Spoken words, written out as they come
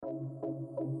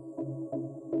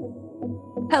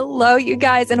Hello, you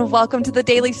guys, and welcome to the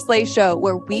Daily Slay Show,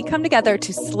 where we come together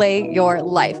to slay your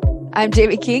life. I'm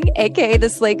Jamie King, aka the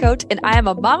Slay Coach, and I am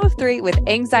a mom of three with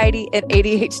anxiety and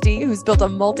ADHD who's built a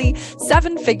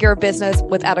multi-7-figure business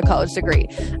without a college degree.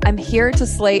 I'm here to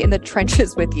slay in the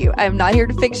trenches with you. I'm not here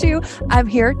to fix you. I'm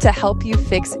here to help you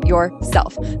fix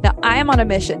yourself. Now, I am on a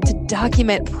mission to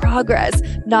document progress,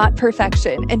 not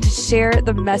perfection, and to share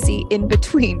the messy in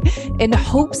between in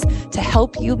hopes to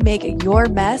help you make your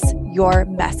mess your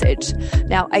message.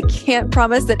 Now, I can't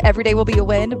promise that every day will be a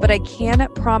win, but I can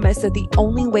promise that the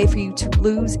only way for you to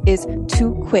lose is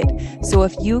to quit. So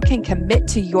if you can commit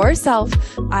to yourself,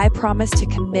 I promise to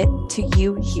commit to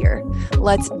you here.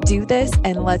 Let's do this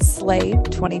and let's slay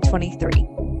 2023.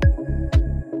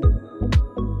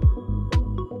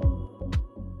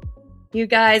 You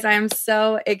guys, I am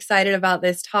so excited about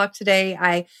this talk today.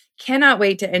 I cannot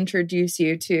wait to introduce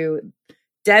you to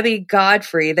Debbie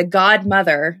Godfrey, the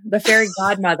godmother, the fairy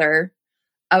godmother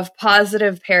of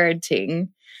positive parenting.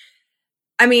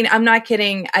 I mean, I'm not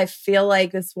kidding. I feel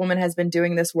like this woman has been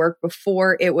doing this work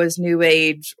before it was new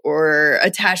age or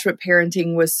attachment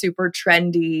parenting was super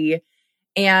trendy,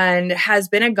 and has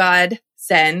been a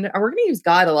godsend. We're going to use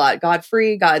God a lot.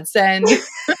 Godfrey, godsend,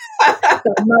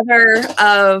 the mother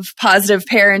of positive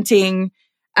parenting.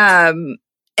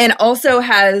 And also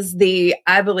has the,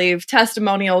 I believe,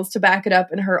 testimonials to back it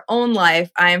up in her own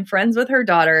life. I am friends with her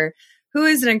daughter, who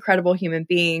is an incredible human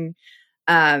being.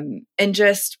 And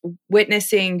just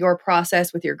witnessing your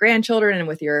process with your grandchildren and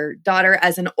with your daughter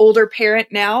as an older parent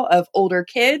now of older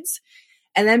kids,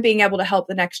 and then being able to help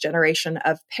the next generation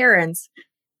of parents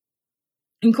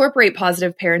incorporate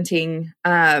positive parenting.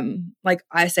 Like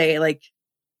I say, like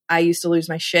I used to lose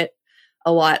my shit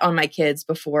a lot on my kids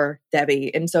before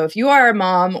Debbie. And so if you are a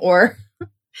mom or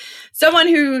someone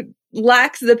who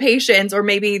lacks the patience or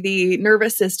maybe the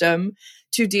nervous system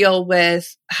to deal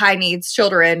with high needs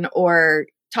children or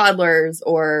toddlers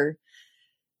or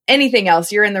anything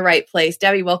else, you're in the right place.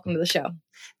 Debbie, welcome to the show.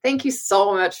 Thank you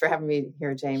so much for having me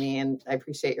here, Jamie. And I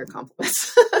appreciate your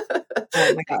compliments.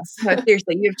 Oh my gosh. No,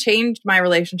 seriously, you've changed my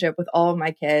relationship with all of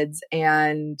my kids.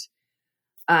 And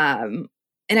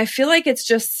I feel like it's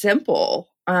just simple.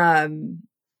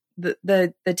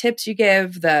 The tips you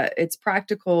give, it's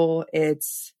practical,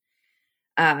 it's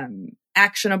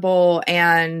actionable,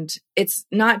 and it's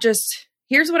not just,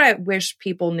 here's what I wish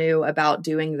people knew about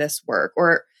doing this work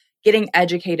or getting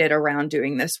educated around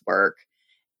doing this work.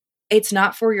 It's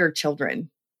not for your children.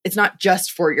 It's not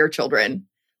just for your children.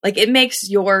 Like, it makes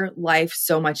your life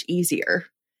so much easier.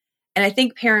 And I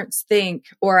think parents think,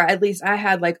 or at least I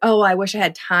had like, oh, I wish I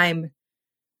had time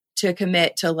to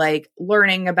commit to like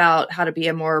learning about how to be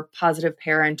a more positive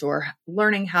parent or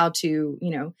learning how to,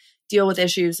 deal with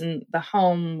issues in the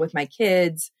home with my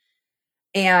kids.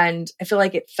 And I feel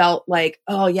like it felt like,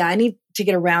 oh yeah, I need to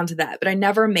get around to that. But I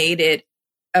never made it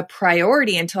a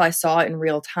priority until I saw it in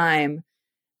real time.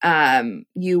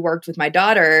 You worked with my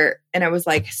daughter, and it was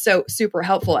like so super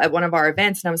helpful at one of our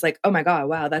events. And I was like, oh my God,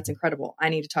 wow, that's incredible. I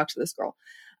need to talk to this girl.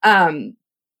 And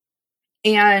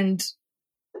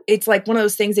it's like one of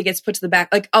those things that gets put to the back,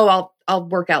 like, oh, I'll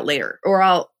work out later, or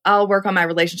I'll work on my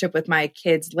relationship with my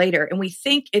kids later. And we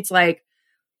think it's like,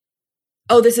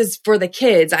 oh, this is for the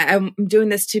kids. I'm doing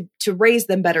this to raise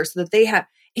them better so that they have,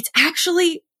 it's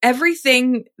actually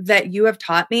everything that you have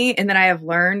taught me and that I have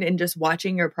learned in just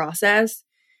watching your process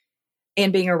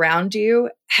and being around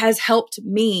you has helped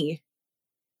me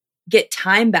get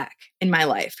time back in my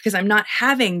life, because I'm not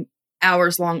having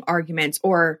hours long arguments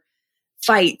or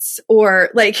fights, or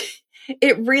like,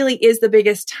 it really is the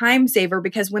biggest time saver,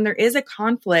 because when there is a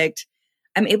conflict,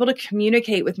 I'm able to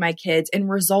communicate with my kids and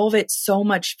resolve it so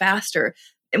much faster.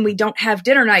 And we don't have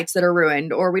dinner nights that are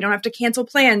ruined, or we don't have to cancel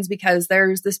plans because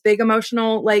there's this big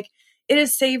emotional, like, it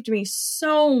has saved me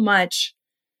so much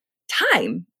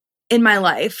time in my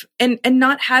life, and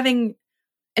not having,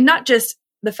 and not just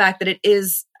the fact that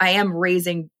I am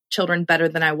raising children better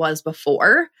than I was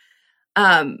before.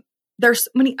 There's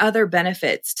so many other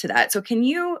benefits to that. So can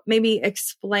you maybe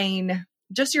explain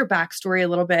just your backstory a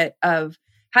little bit of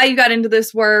how you got into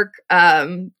this work?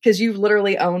 Because you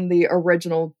literally own the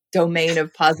original domain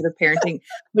of positive parenting.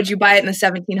 Would you buy it in the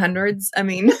 1700s? I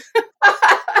mean, how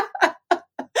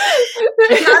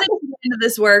did you get into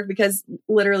this work? Because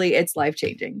literally it's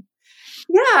life-changing.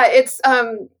 Yeah,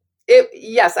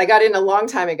 yes, I got in a long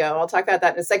time ago. I'll talk about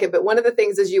that in a second. But one of the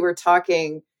things as you were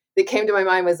talking that came to my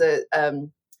mind was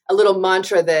a little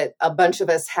mantra that a bunch of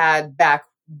us had back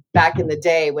in the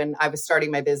day when I was starting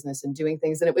my business and doing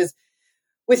things. And it was,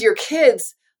 with your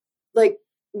kids, like,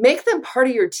 make them part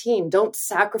of your team. Don't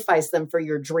sacrifice them for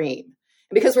your dream.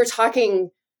 And because we're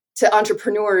talking to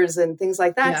entrepreneurs and things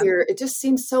like that here, it just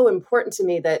seems so important to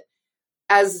me that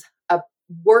as a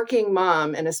working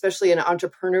mom, and especially an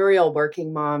entrepreneurial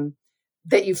working mom,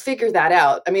 that you figure that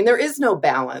out. I mean, there is no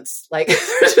balance. Like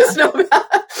there's just no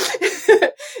balance.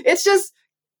 It's just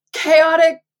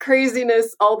chaotic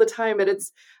craziness all the time. And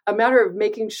it's a matter of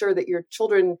making sure that your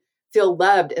children feel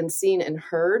loved and seen and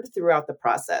heard throughout the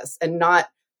process, and not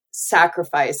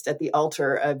sacrificed at the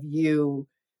altar of you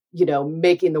know,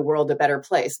 making the world a better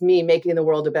place, me making the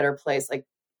world a better place. Like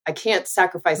I can't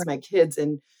sacrifice my kids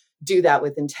and do that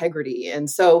with integrity. And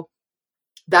so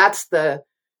that's the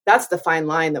fine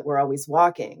line that we're always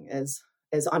walking as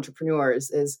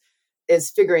entrepreneurs, is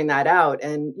figuring that out.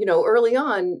 And, you know, early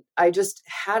on, I just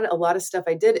had a lot of stuff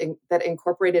I did that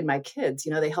incorporated my kids.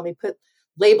 You know, they helped me put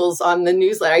labels on the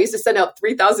newsletter. I used to send out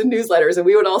 3,000 newsletters, and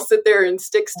we would all sit there and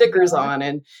stick stickers on,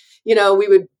 and, you know, we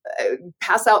would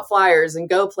pass out flyers and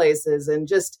go places, and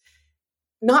just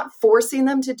not forcing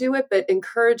them to do it, but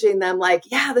encouraging them like,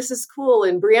 yeah, this is cool.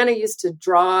 And Brianna used to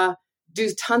do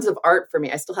tons of art for me.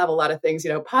 I still have a lot of things,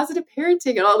 you know, positive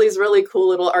parenting and all these really cool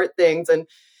little art things. And,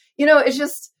 you know, it's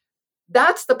just,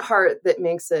 that's the part that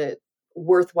makes it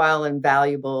worthwhile and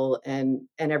valuable, and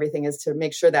everything, is to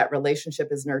make sure that relationship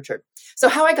is nurtured. So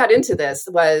how I got into this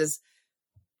was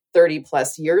 30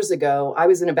 plus years ago. I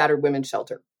was in a battered women's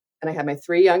shelter, and I had my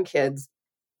 3 young kids,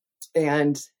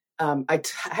 and I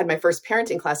had my first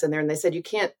parenting class in there, and they said, you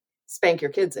can't spank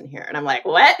your kids in here. And I'm like,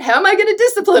 what? How am I going to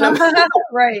discipline them?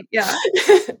 Right. Yeah.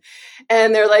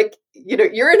 And they're like, you know,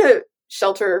 you're in a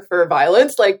shelter for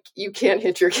violence. Like you can't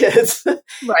hit your kids.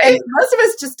 Right. And most of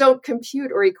us just don't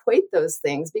compute or equate those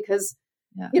things because,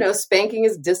 you know, spanking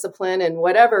is discipline and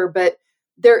whatever, but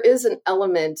there is an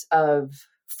element of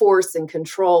force and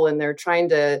control, and they're trying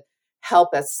to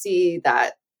help us see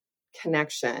that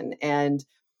connection. And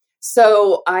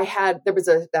so there was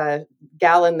a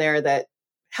gal in there that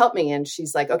helped me, and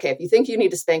she's like, okay, if you think you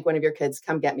need to spank one of your kids,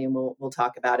 come get me and we'll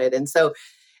talk about it. And so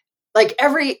like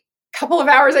every couple of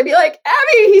hours I'd be like,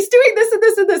 Abby, he's doing this and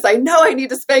this and this. I know I need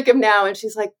to spank him now. And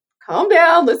she's like, calm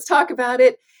down, let's talk about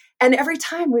it. And every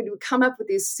time we would come up with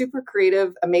these super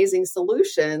creative, amazing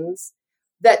solutions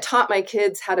that taught my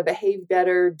kids how to behave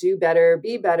better, do better,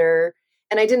 be better.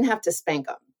 And I didn't have to spank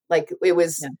them. Like it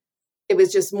was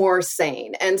just more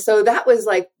sane. And so that was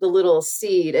like the little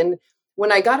seed. And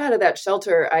when I got out of that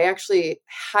shelter, I actually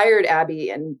hired Abby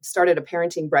and started a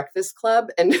parenting breakfast club.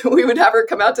 And we would have her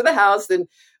come out to the house and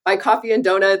buy coffee and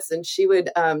donuts. And she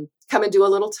would come and do a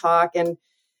little talk. And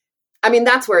I mean,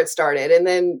 that's where it started. And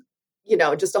then, you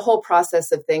know, just a whole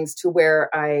process of things to where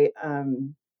I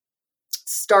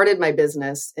started my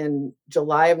business in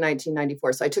July of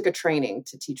 1994. So I took a training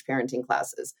to teach parenting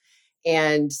classes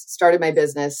and started my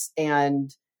business.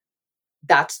 And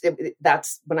that's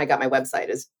when I got my website,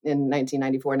 is in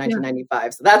 1994,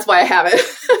 1995. So that's why I have it.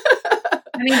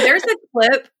 I mean, there's a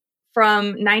clip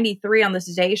from 93 on the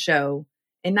Today Show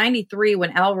in 93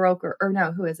 when Al Roker, or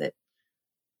no, who is it?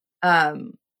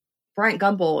 Bryant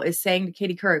Gumbel is saying to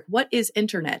Katie Couric, what is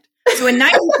internet? So in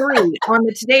 93 on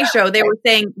the Today Show, they were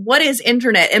saying, what is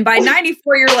internet? And by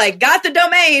 94, you're like, got the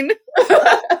domain.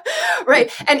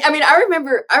 Right. And I mean, I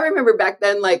remember back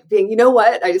then, like being, you know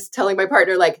what? I was telling my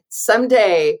partner, like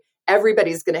someday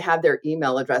everybody's going to have their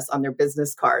email address on their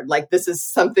business card. Like this is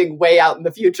something way out in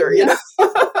the future, you know?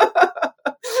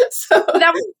 So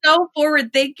that was so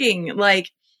forward thinking, like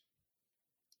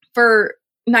for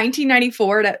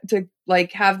 1994 to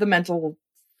like have the mental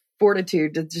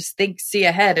fortitude to just see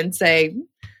ahead and say,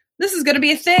 this is going to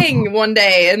be a thing one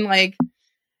day. And like,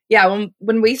 yeah,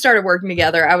 when we started working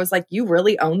together, I was like, you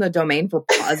really own the domain for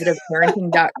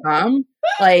positiveparenting.com?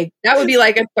 Like that would be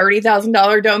like a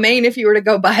 $30,000 domain if you were to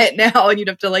go buy it now, and you'd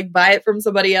have to like buy it from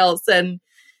somebody else. And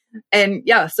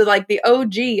yeah, so like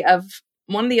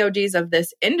one of the OGs of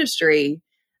this industry,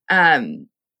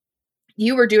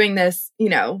 you were doing this, you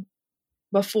know,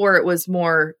 before it was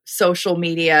more social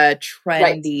media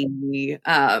trendy,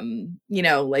 you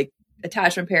know, like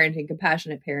attachment parenting,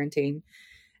 compassionate parenting.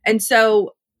 And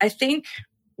so I think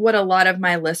what a lot of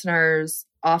my listeners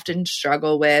often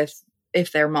struggle with,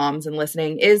 if they're moms and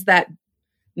listening, is that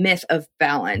myth of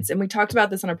balance. And we talked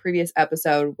about this on a previous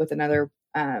episode with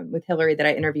with Hillary that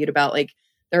I interviewed about, like,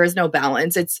 there is no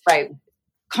balance. It's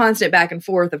constant back and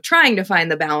forth of trying to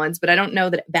find the balance, but I don't know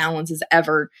that balance is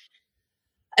ever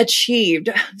achieved.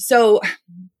 So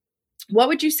what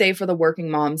would you say for the working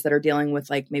moms that are dealing with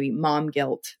like maybe mom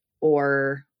guilt,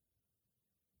 or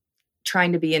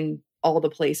trying to be in all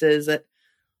the places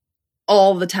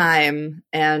all the time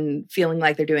and feeling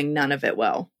like they're doing none of it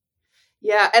well?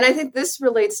 Yeah. And I think this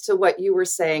relates to what you were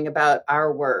saying about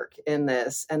our work in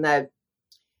this, and that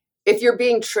if you're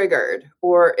being triggered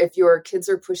or if your kids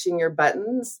are pushing your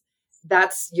buttons,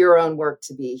 that's your own work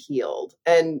to be healed.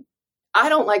 And I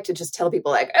don't like to just tell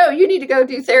people like, oh, you need to go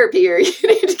do therapy or you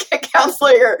need to get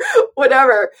counseling or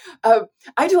whatever.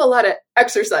 I do a lot of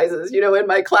exercises, in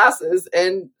my classes,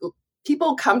 and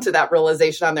people come to that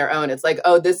realization on their own. It's like,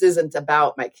 oh, this isn't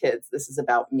about my kids. This is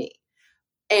about me.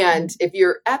 And if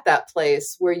you're at that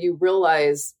place where you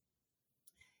realize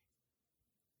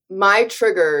my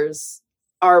triggers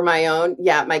are my own,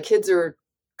 yeah, my kids are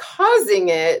causing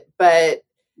it, but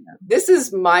this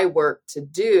is my work to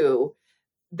do,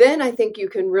 then I think you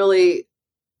can really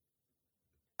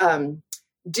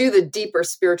do the deeper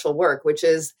spiritual work, which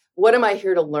is, what am I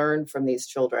here to learn from these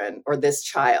children or this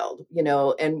child,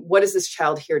 and what is this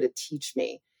child here to teach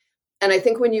me? And I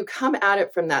think when you come at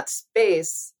it from that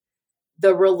space,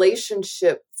 the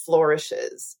relationship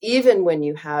flourishes, even when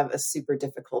you have a super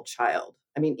difficult child.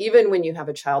 I mean, even when you have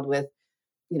a child with,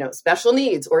 special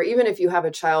needs, or even if you have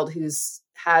a child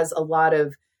has a lot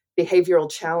of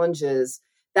behavioral challenges,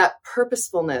 that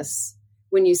purposefulness,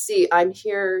 when you see, I'm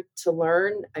here to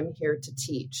learn, I'm here to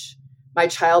teach. My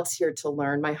child's here to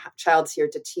learn, my child's here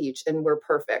to teach, and we're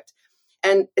perfect.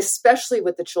 And especially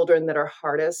with the children that are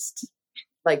hardest,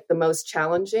 like the most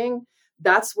challenging,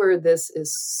 that's where this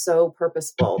is so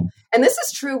purposeful. And this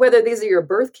is true whether these are your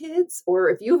birth kids or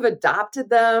if you've adopted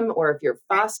them or if you're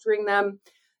fostering them.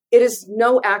 It is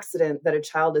no accident that a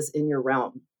child is in your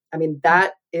realm. I mean,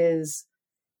 that is,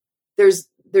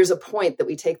 there's a point that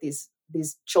we take these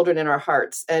children in our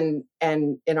hearts and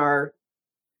in our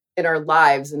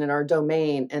lives and in our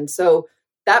domain. And so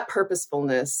that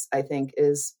purposefulness, I think,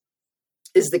 is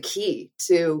the key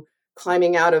to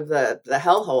climbing out of the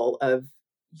hellhole of,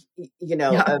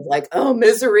 of like, oh,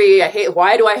 misery. I hate,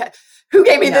 why do who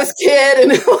gave me this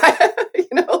kid? And why,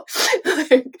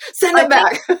 like, send it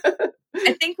back.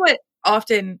 I think what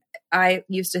often I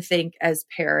used to think as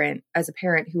a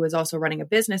parent who was also running a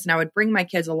business, and I would bring my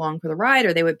kids along for the ride,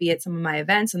 or they would be at some of my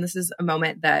events. And this is a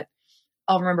moment that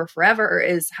I'll remember forever,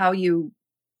 is how you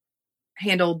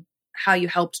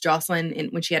helped Jocelyn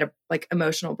when she had a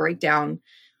emotional breakdown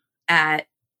at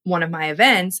one of my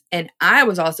events. And I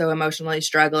was also emotionally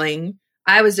struggling.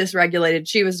 I was dysregulated.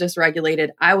 She was dysregulated.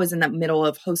 I was in the middle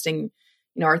of hosting,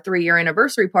 our 3-year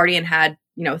anniversary party and had,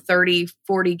 30,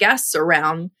 40 guests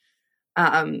around.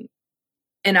 And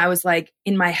I was like,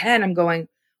 in my head, I'm going,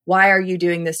 why are you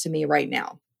doing this to me right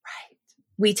now? Right.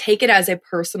 We take it as a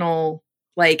personal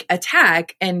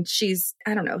attack. And she's,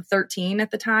 13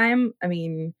 at the time. I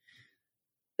mean,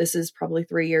 this is probably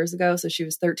 3 years ago. So she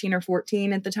was 13 or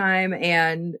 14 at the time.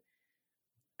 And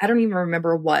I don't even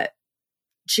remember what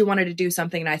she wanted to do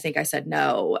something. And I think I said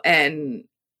no.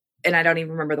 And I don't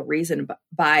even remember the reason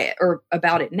by it or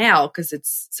about it now, because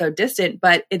it's so distant.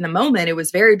 But in the moment, it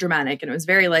was very dramatic. And it was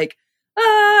very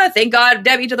thank God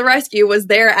Debbie to the rescue was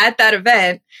there at that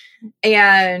event.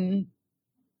 And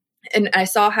I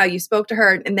saw how you spoke to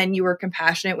her, and then you were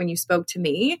compassionate when you spoke to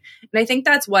me. And I think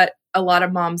that's what a lot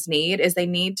of moms need, is they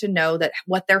need to know that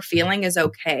what they're feeling is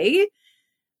okay,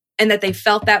 and that they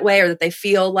felt that way, or that they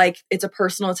feel like it's a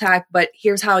personal attack, but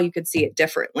here's how you could see it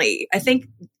differently. I think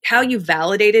how you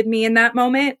validated me in that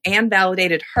moment and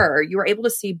validated her, you were able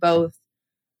to see both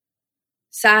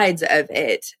sides of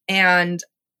it. And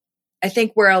I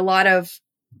think where a lot of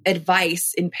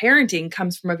advice in parenting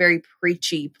comes from a very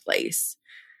preachy place.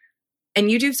 And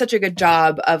you do such a good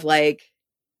job of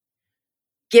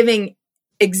giving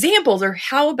examples, or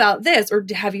how about this? Or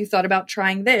have you thought about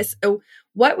trying this? So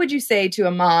what would you say to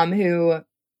a mom who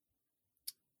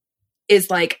is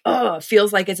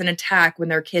feels like it's an attack when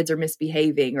their kids are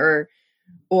misbehaving,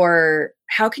 or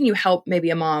how can you help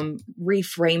maybe a mom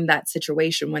reframe that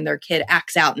situation when their kid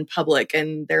acts out in public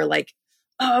and they're like,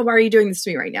 oh, why are you doing this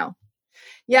to me right now?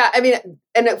 Yeah. I mean,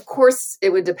 and of course it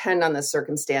would depend on the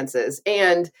circumstances,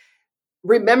 and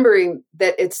remembering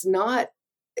that it's not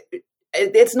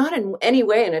in any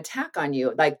way an attack on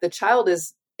you. Like, the child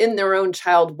is in their own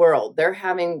child world. They're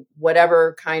having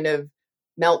whatever kind of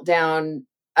meltdown,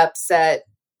 upset,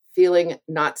 feeling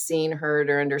not seen, heard,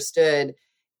 or understood.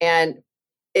 And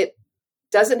it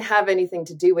doesn't have anything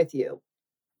to do with you.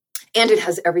 And it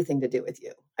has everything to do with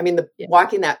you. I mean,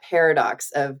 walking that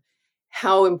paradox of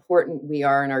how important we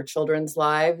are in our children's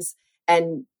lives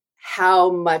and how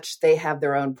much they have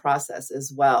their own process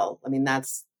as well. I mean,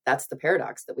 that's the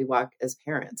paradox that we walk as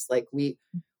parents. Like,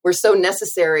 we're so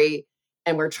necessary,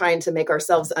 and we're trying to make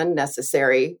ourselves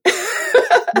unnecessary.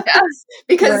 Yes.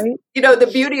 Because, right. The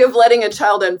beauty of letting a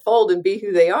child unfold and be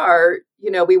who they are,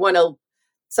 we want to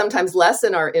sometimes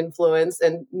lessen our influence,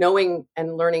 and knowing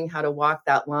and learning how to walk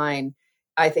that line,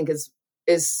 I think is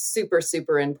super,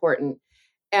 super important.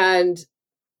 and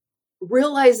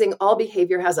realizing all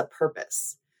behavior has a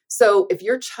purpose. So if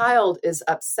your child is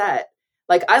upset,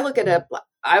 like I looked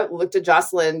at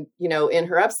Jocelyn, in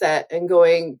her upset and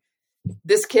going,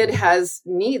 this kid has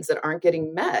needs that aren't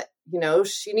getting met.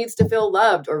 She needs to feel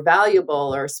loved or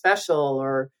valuable or special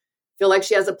or feel like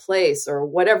she has a place or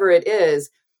whatever it is.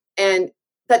 And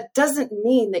that doesn't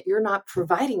mean that you're not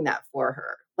providing that for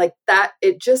her. Like that,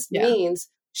 it just means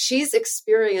she's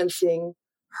experiencing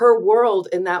her world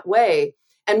in that way.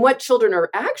 And what children are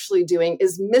actually doing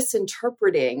is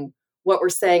misinterpreting what we're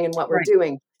saying and what we're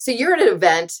doing. So you're at an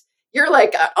event, you're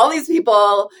like all these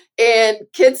people, and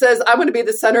kid says, I'm going to be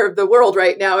the center of the world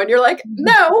right now. And you're like,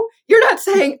 no, you're not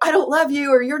saying I don't love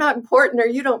you or you're not important or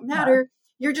you don't matter.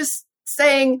 You're just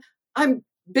saying I'm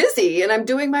busy and I'm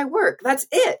doing my work. That's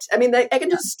it. I mean, I can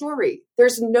do story.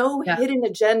 There's no hidden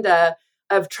agenda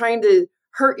of trying to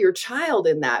hurt your child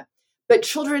in that. But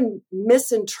children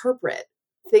misinterpret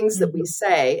things that we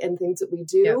say and things that we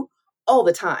do all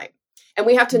the time. And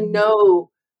we have to know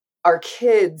our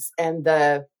kids and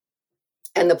the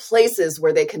places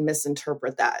where they can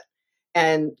misinterpret that.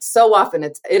 And so often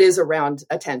it is around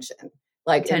attention,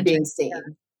 and being seen.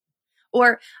 Yeah.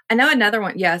 Or I know another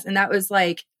one. Yes. And that was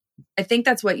like, I think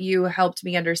that's what you helped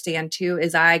me understand too,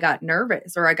 is I got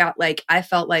nervous or I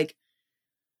felt like,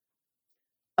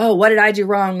 oh, what did I do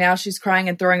wrong? Now she's crying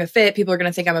and throwing a fit. People are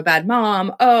going to think I'm a bad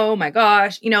mom. Oh my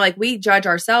gosh. We judge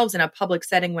ourselves in a public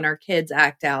setting when our kids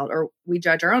act out, or we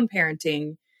judge our own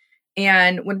parenting.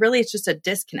 And when really it's just a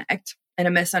disconnect and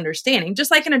a misunderstanding, just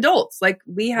like in adults. Like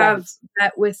we have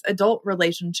that with adult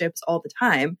relationships all the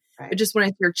time. Right. But just when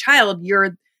it's your child,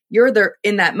 you're there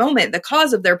in that moment, the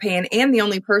cause of their pain and the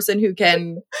only person who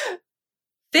can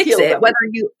fix it, whether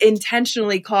you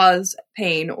intentionally cause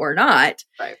pain or not.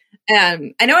 Right.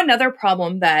 I know another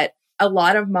problem that a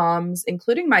lot of moms,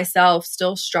 including myself,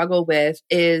 still struggle with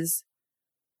is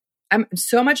I'm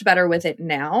so much better with it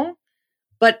now,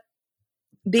 but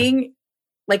being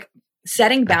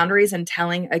setting boundaries and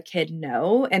telling a kid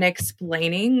no and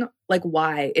explaining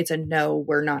why it's a no,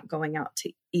 we're not going out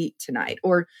to eat tonight,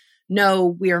 or no,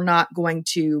 we are not going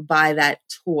to buy that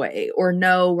toy, or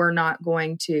no, we're not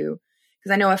going to.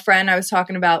 Because I know a friend I was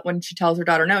talking about, when she tells her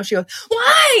daughter no, she goes,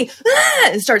 why?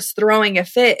 And starts throwing a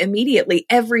fit immediately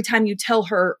every time you tell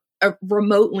her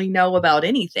remotely no about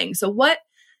anything. So what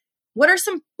are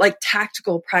some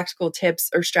tactical, practical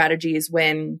tips or strategies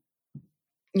when,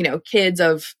 kids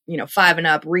of, 5 and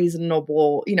up,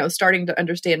 reasonable, starting to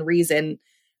understand reason?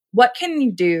 What can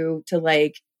you do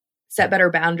to set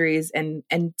better boundaries and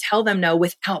tell them no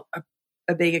without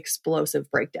a big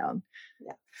explosive breakdown?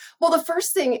 Yeah. Well, the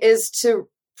first thing is to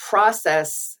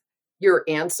process your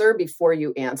answer before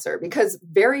you answer, because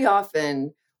very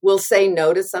often we'll say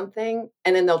no to something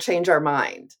and then they'll change our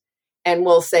mind and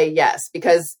we'll say yes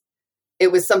because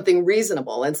it was something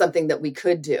reasonable and something that we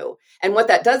could do. And what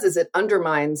that does is it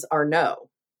undermines our no.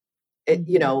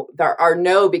 Our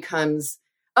no becomes,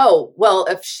 oh, well,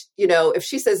 if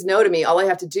she says no to me, all I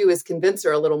have to do is convince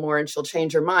her a little more and she'll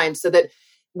change her mind, so that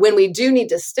when we do need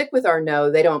to stick with our no,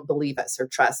 they don't believe us or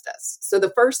trust us. So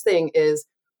the first thing is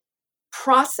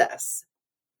process.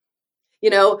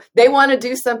 They want to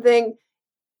do something.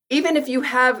 Even if you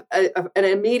have an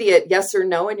immediate yes or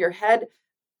no in your head,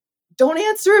 don't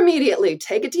answer immediately.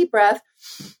 Take a deep breath.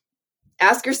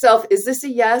 Ask yourself, is this a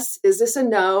yes? Is this a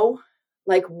no?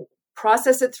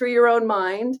 Process it through your own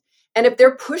mind. And if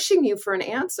they're pushing you for an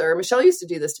answer, Michelle used to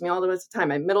do this to me all the time,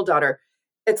 my middle daughter.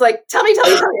 It's like, tell me.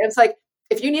 It's like,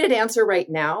 if you need an answer right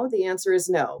now, the answer is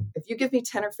no. If you give me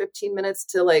 10 or 15 minutes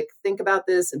to think about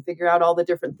this and figure out all the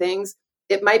different things,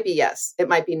 it might be yes, it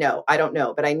might be no. I don't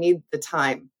know, but I need the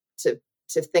time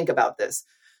to think about this.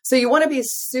 So you want to be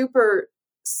super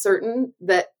certain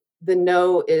that the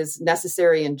no is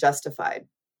necessary and justified.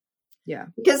 Yeah.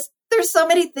 Because there's so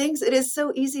many things it is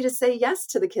so easy to say yes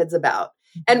to the kids about.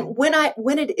 And when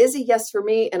it is a yes for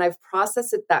me and I've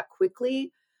processed it that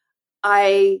quickly,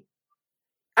 I'm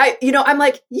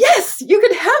like, yes, you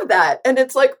can have that. And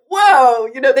it's like, whoa,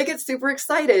 they get super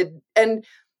excited and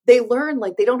they learn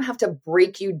they don't have to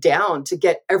break you down to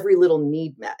get every little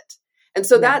need met. And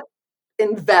so that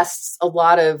invests a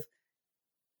lot of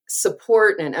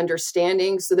support and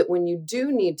understanding so that when you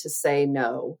do need to say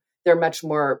no, they're much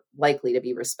more likely to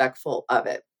be respectful of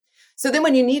it. So then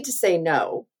when you need to say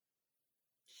no,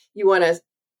 you want to,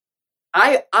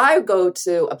 I go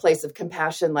to a place of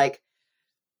compassion.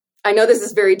 I know this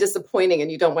is very disappointing and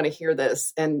you don't want to hear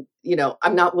this. And,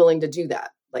 I'm not willing to do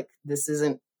that. This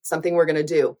isn't something we're going to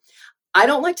do. I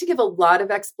don't like to give a lot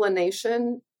of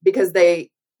explanation because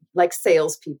they, like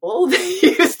salespeople, they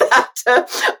use that to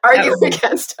argue was,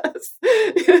 against us.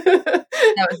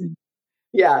 that was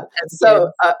Yeah. that's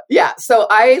So, yeah. So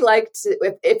I like to,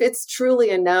 if it's truly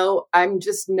a no, I'm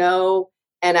just no.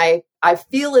 And I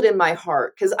feel it in my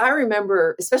heart. Cause I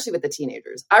remember, especially with the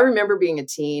teenagers, I remember being a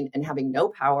teen and having no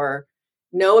power,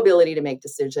 no ability to make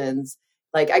decisions.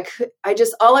 Like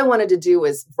all I wanted to do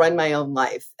was run my own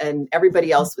life, and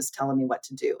everybody else was telling me what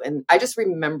to do. And I just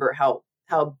remember how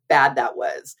bad that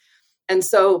was. And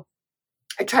so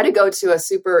I try to go to a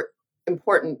super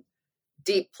important,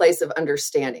 deep place of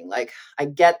understanding. Like, I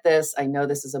get this. I know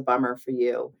this is a bummer for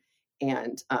you.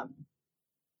 And, and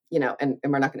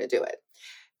we're not going to do it.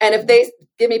 And if they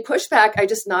give me pushback, I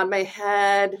just nod my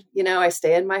head. I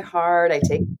stay in my heart. I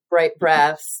take bright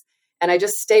breaths, and I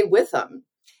just stay with them.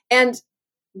 And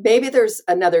maybe there's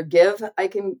another give I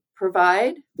can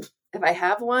provide if I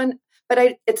have one,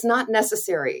 but it's not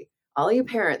necessary. All you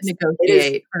parents,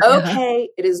 negotiate. It is okay.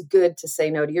 It is good to say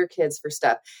no to your kids for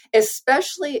stuff,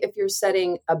 especially if you're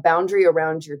setting a boundary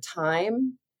around your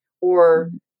time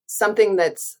or something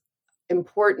that's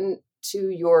important to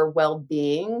your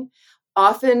well-being.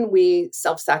 Often we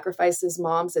self-sacrifice as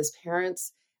moms, as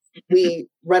parents. We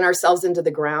run ourselves into the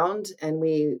ground and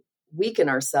we weaken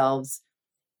ourselves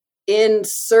in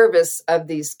service of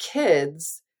these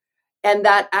kids. And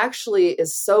that actually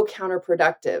is so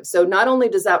counterproductive. So not only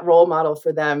does that role model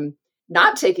for them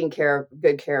not taking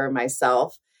good care of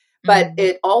myself, but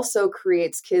it also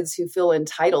creates kids who feel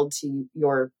entitled to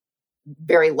your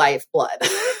very lifeblood,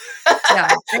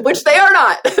 which they are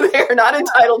not. They are not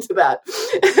entitled to that.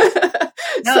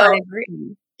 No, I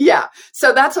agree. Yeah.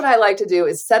 So that's what I like to do,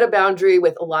 is set a boundary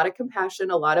with a lot of compassion,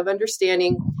 a lot of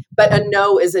understanding, but a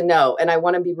no is a no. And I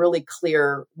want to be really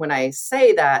clear when I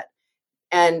say that.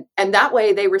 And that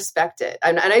way they respect it.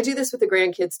 And I do this with the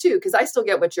grandkids too, because I still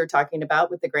get what you're talking about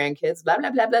with the grandkids, blah, blah,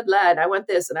 blah, blah, blah. And I want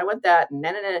this and I want that. And,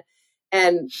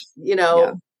 and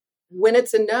when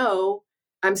it's a no,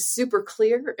 I'm super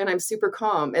clear and I'm super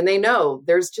calm. And they know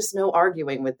there's just no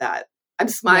arguing with that. I'm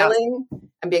smiling. Yeah.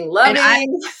 I'm being loving. I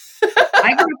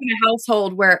grew up in a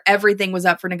household where everything was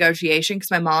up for negotiation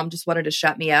because my mom just wanted to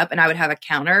shut me up, and I would have a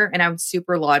counter, and I was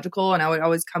super logical, and I would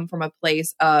always come from a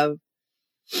place of,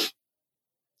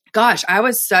 gosh, I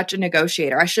was such a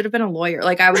negotiator. I should have been a lawyer.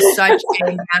 Like, I was such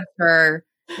a master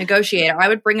negotiator. I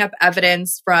would bring up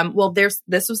evidence from,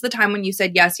 this was the time when you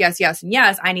said yes, yes, yes, and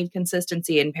yes. I need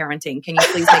consistency in parenting. Can you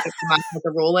please make it come out what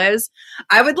the rule is?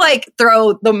 I would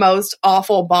throw the most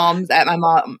awful bombs at my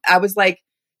mom. I was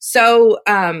so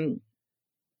I'm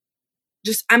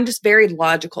just very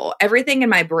logical. Everything in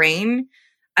my brain,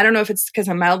 I don't know if it's because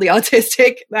I'm mildly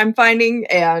autistic, I'm finding,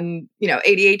 and,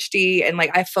 ADHD, and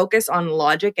I focus on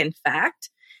logic and fact.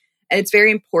 And it's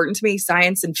very important to me.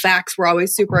 Science and facts were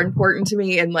always super important to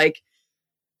me. And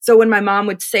so when my mom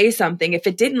would say something, if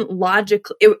it didn't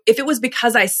if it was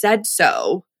because I said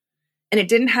so, and it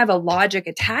didn't have a logic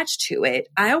attached to it,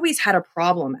 I always had a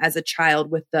problem as a child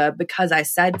with the because I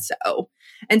said so.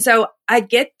 And so I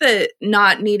get the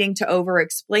not needing to over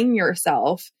explain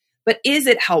yourself, but is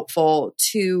it helpful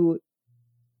to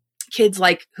kids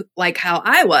like how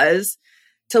I was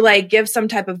to give some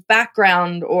type of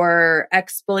background or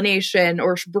explanation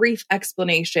or brief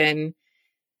explanation?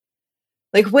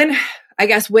 When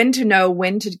to know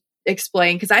when to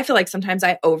explain, because I feel like sometimes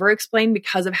I over explain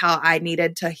because of how I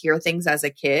needed to hear things as a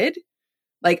kid.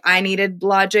 I needed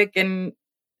logic and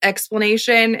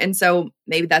explanation. And so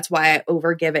maybe that's why I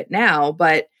over give it now.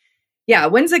 But yeah,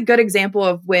 when's a good example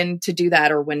of when to do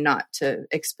that or when not to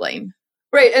explain?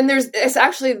 Right. And it's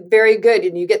actually very good.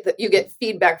 And you get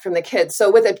feedback from the kids.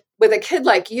 So with a kid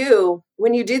like you,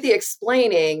 when you do the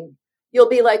explaining, you'll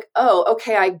be like, oh,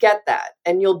 okay, I get that.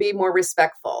 And you'll be more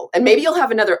respectful. And maybe you'll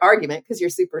have another argument because you're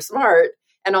super smart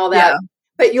and all that. Yeah.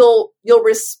 But you'll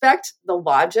respect the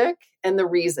logic and the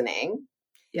reasoning.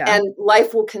 Yeah. And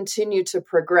life will continue to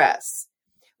progress.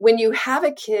 When you have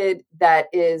a kid that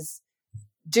is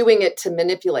doing it to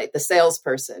manipulate, the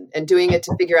salesperson, and doing it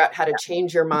to figure out how to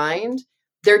change your mind,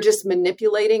 they're just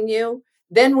manipulating you.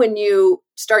 Then when you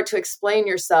start to explain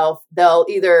yourself, they'll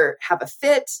either have a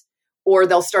fit, or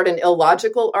they'll start an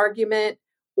illogical argument,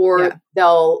 or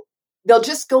they'll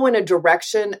just go in a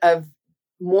direction of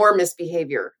more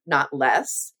misbehavior, not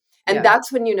less. And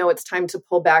that's when it's time to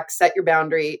pull back, set your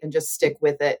boundary, and just stick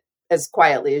with it as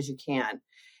quietly as you can.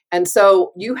 And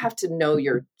so you have to know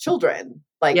your children,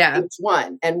 each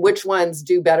one, and which ones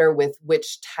do better with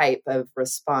which type of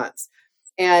response.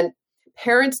 And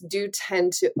parents do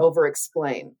tend to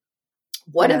over-explain.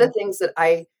 One of the things that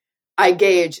I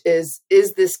gauge is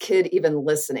this kid even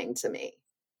listening to me?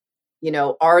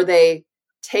 Are they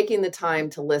taking the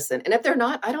time to listen? And if they're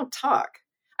not, I don't talk.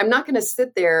 I'm not going to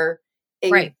sit there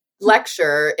Right.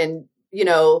 lecture and, you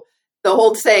know, the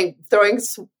whole saying, throwing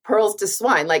pearls to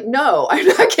swine. Like, no, I'm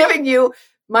not giving you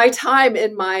my time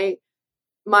and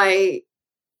my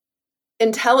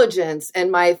intelligence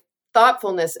and my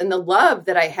thoughtfulness and the love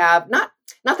that I have. Not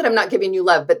that I'm not giving you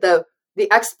love, but the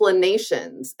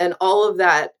explanations and all of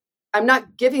that. I'm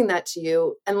not giving that to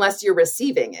you unless you're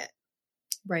receiving it.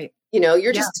 Right. You know,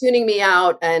 you're just tuning me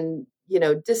out and, you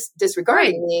know,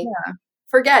 disregarding me. Yeah.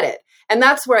 Forget it. And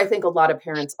that's where I think a lot of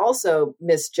parents also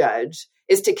misjudge,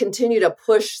 is to continue to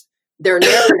push their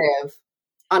narrative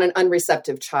on an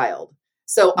unreceptive child.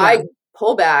 So I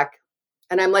pull back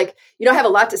and I'm like, you know, I have a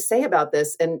lot to say about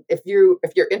this. And if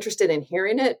you're interested in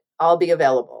hearing it, I'll be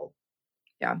available.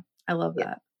 Yeah. I love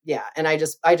that. Yeah. And I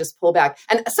just pull back.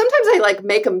 And sometimes I like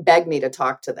make them beg me to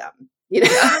talk to them, you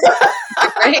know,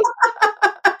 right?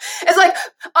 It's like,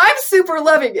 I'm super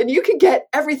loving and you can get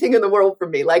everything in the world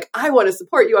from me. Like, I want to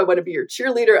support you. I want to be your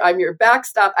cheerleader. I'm your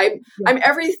backstop. I'm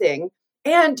everything.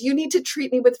 And you need to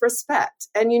treat me with respect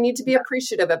and you need to be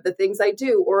appreciative of the things I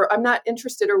do, or I'm not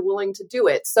interested or willing to do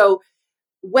it. So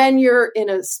when you're in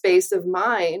a space of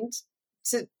mind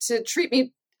to treat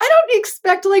me, I don't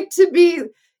expect like to be,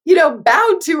 you know,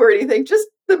 bowed to or anything. Just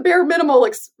the bare minimal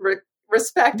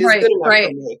respect is good enough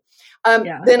for me.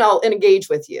 Then I'll engage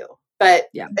with you. But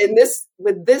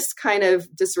with this kind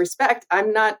of disrespect,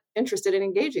 I'm not interested in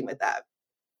engaging with that.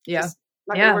 Yeah. It's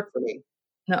not going to work for me.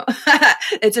 No,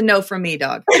 it's a no from me,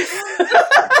 dog.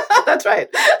 That's right.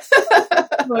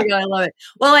 Oh my God, I love it.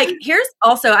 Well, like, here's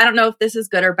also, I don't know if this is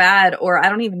good or bad, or I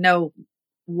don't even know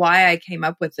why I came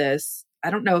up with this.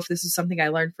 I don't know if this is something I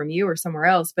learned from you or somewhere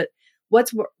else, but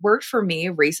what's worked for me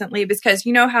recently, because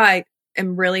you know how I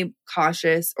am really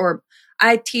cautious, or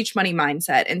I teach money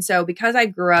mindset. And so because I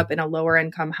grew up in a lower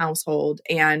income household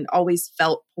and always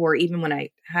felt poor, even when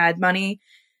I had money,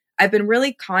 I've been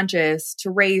really conscious to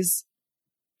raise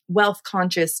wealth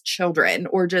conscious children,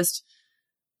 or just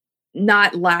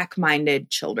not lack-minded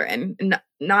children,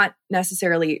 not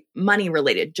necessarily money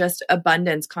related, just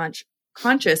abundance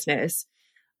consciousness.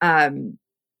 And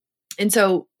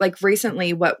so like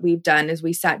recently what we've done is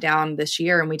we sat down this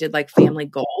year and we did like family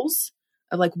goals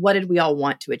of like, what did we all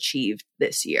want to achieve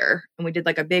this year? And we did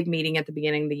like a big meeting at the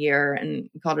beginning of the year and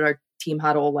we called it our team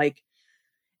huddle, like,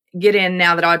 get in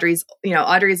now that Audrey's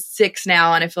 6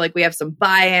 now. And I feel like we have some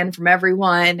buy-in from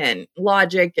everyone and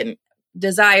logic and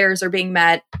desires are being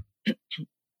met.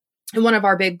 And one of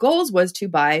our big goals was to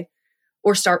buy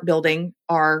or start building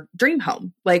our dream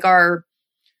home, like our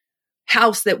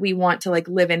house that we want to like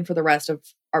live in for the rest of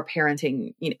our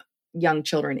parenting, you know, young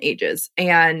children ages.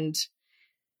 And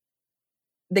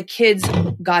the kids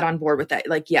got on board with that.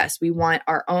 Like, yes, we want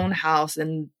our own house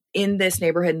and in this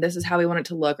neighborhood, and this is how we want it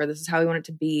to look, or this is how we want it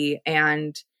to be.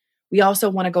 And we also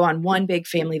want to go on one big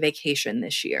family vacation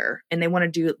this year, and they want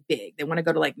to do it big. They want to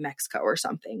go to like Mexico or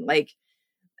something. Like,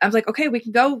 I was like, okay, we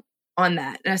can go on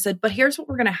that. And I said, but here's what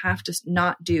we're going to have to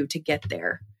not do to get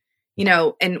there, you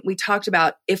know? And we talked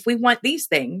about, if we want these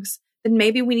things, then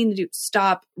maybe we need to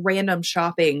stop random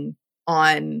shopping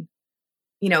on,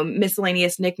 you know,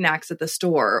 miscellaneous knickknacks at the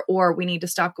store, or we need to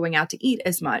stop going out to eat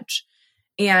as much.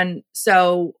 And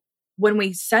so when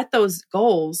we set those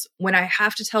goals, when I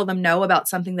have to tell them no about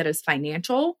something that is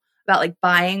financial, about like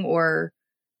buying or,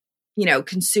 you know,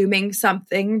 consuming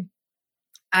something,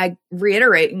 I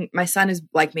reiterate, and my son is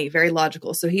like me, very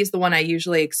logical. So he's the one I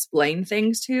usually explain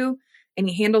things to, and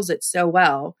he handles it so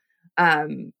well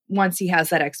once he has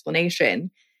that explanation.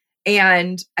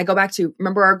 And I go back to,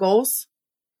 remember our goals?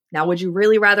 Now, would you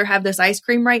really rather have this ice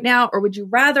cream right now, or would you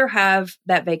rather have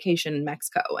that vacation in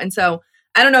Mexico? And so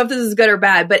I don't know if this is good or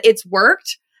bad, but it's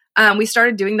worked. We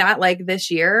started doing that like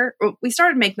this year. We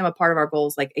started making them a part of our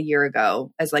goals like a year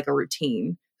ago as like a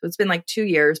routine. So it's been like 2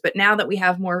 years, but now that we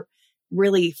have more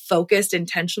really focused,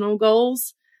 intentional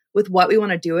goals with what we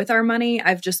want to do with our money,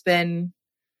 I've just been,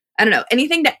 I don't know,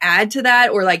 anything to add to that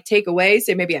or like take away,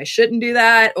 say maybe I shouldn't do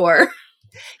that, or.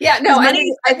 Yeah, no, I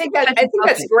think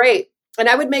that's great. And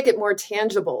I would make it more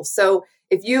tangible. So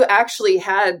if you actually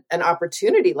had an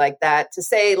opportunity like that to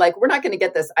say, like, we're not going to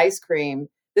get this ice cream,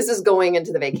 this is going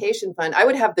into the vacation fund, I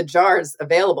would have the jars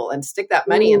available and stick that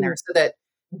money in there so that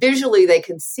visually they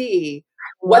can see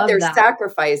what they're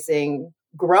sacrificing,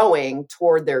 growing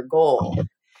toward their goal.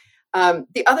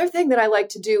 The other thing that I like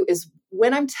to do is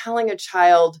when I'm telling a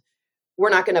child, we're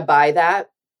not going to buy that,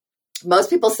 most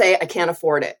people say, I can't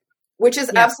afford it, which is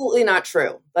absolutely not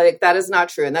true. Like, that is not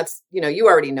true. And that's, you know, you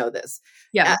already know this.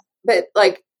 Yeah. But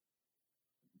like,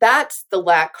 that's the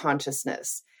lack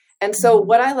consciousness. And so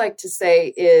what I like to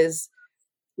say is,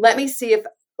 let me see if,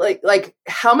 like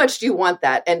how much do you want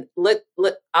that? And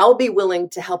I'll be willing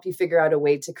to help you figure out a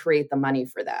way to create the money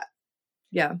for that.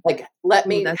 Yeah. Like, let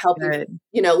me help you,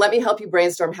 let me help you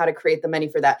brainstorm how to create the money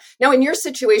for that. Now, in your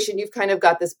situation, you've kind of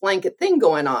got this blanket thing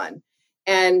going on.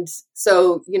 And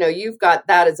so, you've got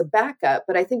that as a backup.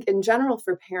 But I think in general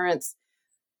for parents,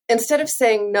 instead of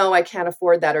saying, no, I can't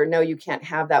afford that, or no, you can't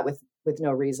have that with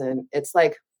no reason, it's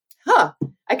like,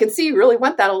 I can see you really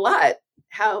want that a lot.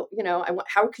 How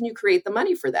can you create the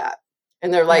money for that?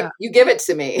 And they're like, you give it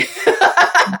to me.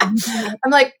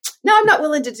 I'm like, no, I'm not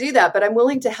willing to do that, but I'm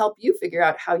willing to help you figure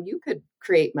out how you could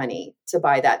create money to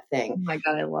buy that thing. Oh my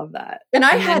God, I love that. And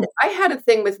I had a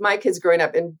thing with my kids growing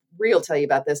up, and Bree will tell you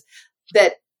about this,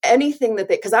 that anything that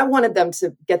because I wanted them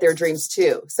to get their dreams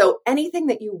too. So anything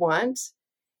that you want,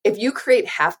 if you create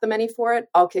half the money for it,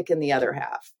 I'll kick in the other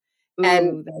half. Ooh,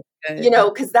 and, that's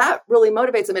good. because that really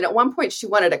motivates them. And at one point she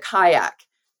wanted a kayak.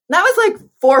 And that was like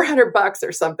 $400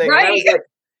 or something. Right. And I was like,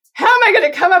 how am I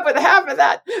going to come up with half of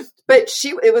that? But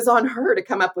it was on her to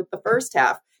come up with the first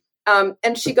half.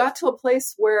 And she got to a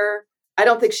place where I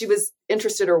don't think she was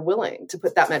interested or willing to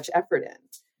put that much effort in.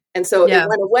 And so it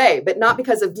went away, but not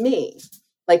because of me.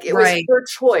 Like it was her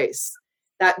choice.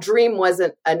 That dream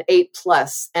wasn't an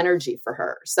 8+ energy for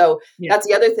her. So that's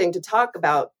the other thing to talk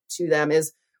about to them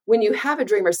is when you have a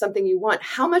dream or something you want,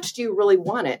 how much do you really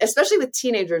want it? Especially with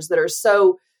teenagers that are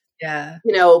so,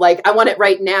 like I want it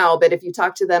right now. But if you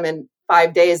talk to them in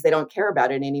 5 days, they don't care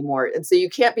about it anymore. And so you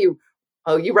can't be,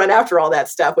 you run after all that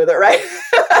stuff with it, right?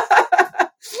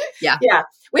 Yeah.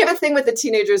 We have a thing with the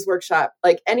teenagers workshop,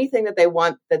 like anything that they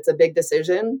want that's a big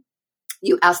decision,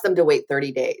 you ask them to wait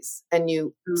 30 days and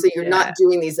so you're not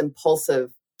doing these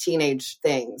impulsive teenage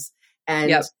things.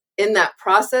 And in that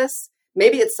process,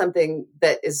 maybe it's something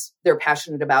that they're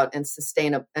passionate about and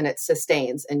it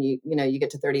sustains and you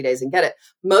get to 30 days and get it.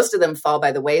 Most of them fall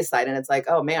by the wayside and it's like,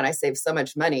 oh man, I saved so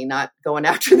much money not going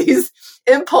after these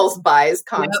impulse buys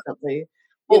constantly.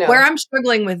 Well, where I'm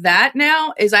struggling with that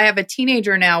now is I have a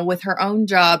teenager now with her own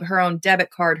job, her own debit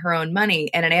card, her own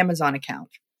money, and an Amazon account.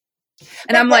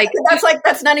 And I'm like,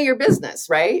 that's none of your business,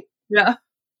 right? Yeah.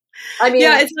 I mean,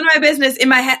 it's none of my business. In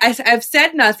my head, I've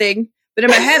said nothing, but in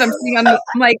my head, I'm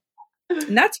like,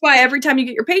 and that's why every time you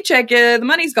get your paycheck, the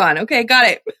money's gone. Okay, got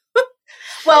it.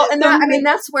 Well, and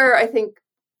that's where I think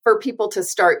for people to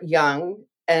start young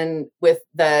and with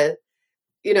the,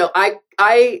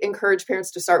 I encourage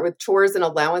parents to start with chores and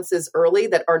allowances early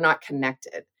that are not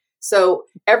connected. So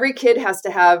every kid has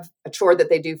to have a chore that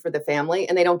they do for the family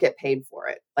and they don't get paid for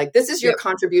it. Like this is your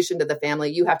contribution to the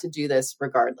family. You have to do this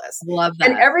regardless. Love that.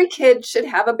 And every kid should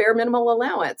have a bare minimal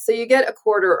allowance. So you get a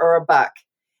quarter or a buck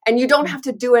and you don't have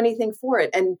to do anything for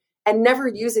it and never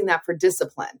using that for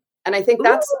discipline. And I think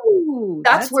that's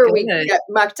where good. We get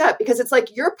mucked up because it's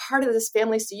like, you're part of this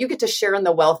family. So you get to share in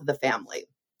the wealth of the family.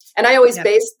 And I always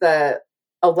base the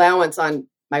allowance on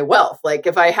my wealth. Like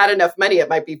if I had enough money, it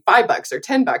might be $5 or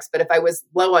 $10, but if I was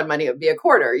low on money, it would be a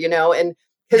quarter, and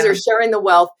because you're sharing the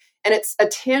wealth and it's a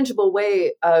tangible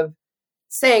way of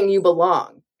saying you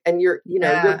belong and you're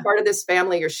part of this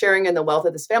family, you're sharing in the wealth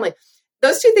of this family.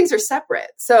 Those two things are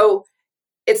separate. So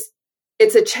it's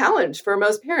a challenge for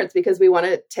most parents because we want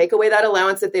to take away that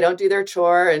allowance if they don't do their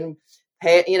chore and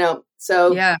pay it,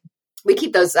 we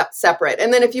keep those separate.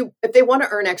 And then if they want to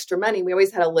earn extra money, we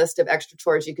always had a list of extra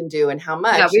chores you can do and how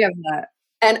much. Yeah, we have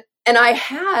that. And I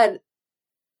had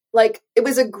it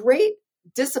was a great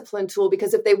discipline tool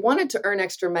because if they wanted to earn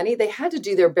extra money, they had to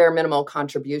do their bare minimal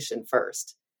contribution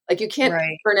first. Like you can't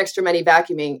earn extra money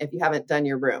vacuuming if you haven't done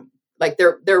your room. Like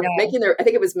they're making I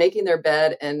think it was making their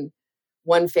bed, and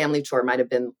one family chore might've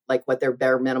been like what their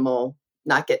bare minimal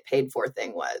not get paid for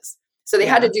thing was. So they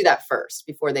had to do that first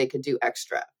before they could do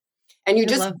extra. And you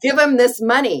just give them this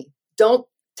money. Don't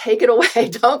take it away.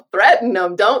 Don't threaten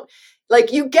them. Don't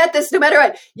you get this no matter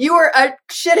what. You were a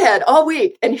shithead all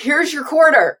week and here's your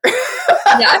quarter.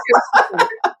 Yeah.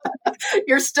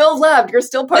 You're still loved. You're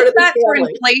still part of the family. For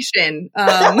inflation.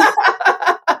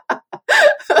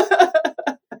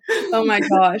 Oh my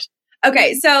gosh.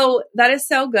 Okay. So that is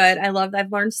so good. I love that.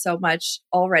 I've learned so much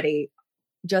already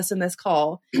just in this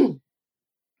call.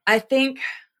 I think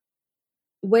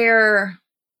where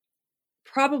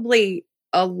probably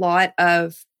a lot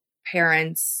of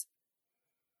parents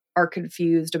are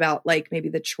confused about maybe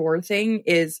the chore thing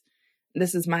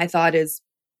this is my thought is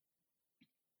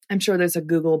I'm sure there's a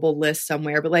Googleable list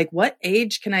somewhere, but what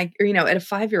age can I, at a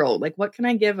 5-year-old, what can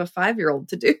I give a 5-year-old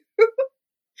to do?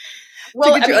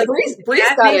 Well, Bree's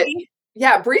got it.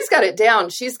 Yeah. Bree's got it down.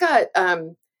 She's got,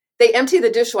 they empty the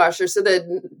dishwasher. So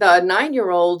the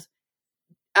 9-year-old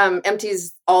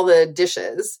empties all the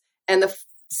dishes and the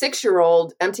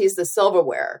 6-year-old empties the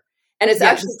silverware. And it's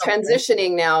actually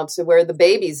transitioning now to where the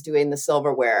baby's doing the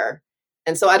silverware.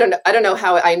 And so I don't know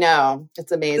how. I know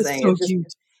it's amazing. It's so cute.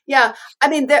 Yeah. I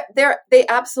mean, they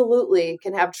absolutely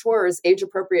can have chores, age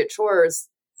appropriate chores.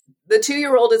 The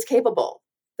 2-year-old is capable.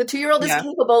 The 2-year-old is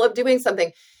capable of doing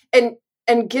something, and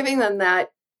giving them that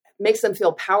makes them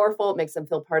feel powerful. It makes them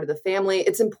feel part of the family.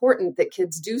 It's important that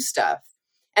kids do stuff,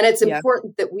 and it's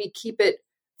important that we keep it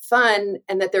fun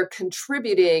and that they're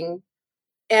contributing,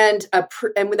 and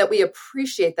that we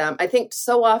appreciate them. I think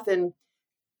so often,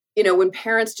 when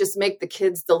parents just make the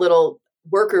kids the little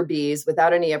worker bees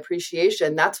without any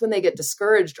appreciation, that's when they get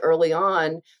discouraged early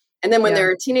on. And then when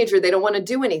they're a teenager, they don't want to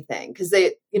do anything because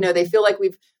they feel like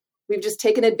we've just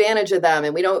taken advantage of them,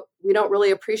 and we don't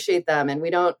really appreciate them, and we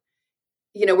don't,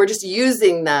 we're just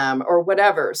using them or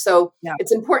whatever. So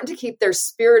it's important to keep their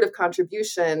spirit of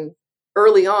contribution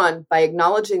early on by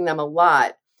acknowledging them a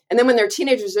lot. And then when they're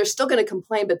teenagers, they're still going to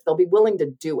complain, but they'll be willing to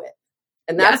do it.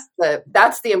 And that's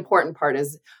the important part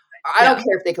is I don't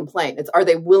care if they complain. It's, are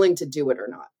they willing to do it or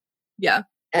not? Yeah.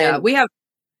 And we have,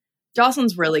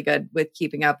 Jocelyn's really good with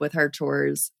keeping up with her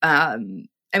chores. I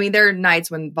mean, there are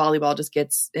nights when volleyball just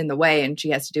gets in the way and she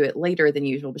has to do it later than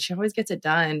usual, but she always gets it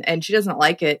done, and she doesn't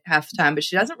like it half the time, but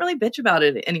she doesn't really bitch about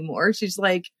it anymore. She's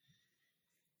like,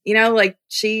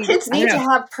 kids need to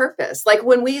have purpose. Like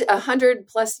when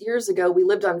 100+ years ago, we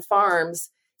lived on farms,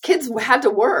 kids had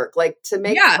to work to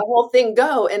make the whole thing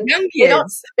go. And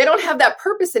they don't have that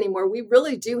purpose anymore. We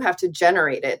really do have to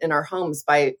generate it in our homes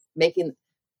by making,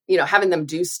 having them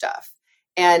do stuff.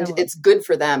 And it's good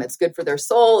for them. It's good for their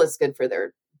soul. It's good for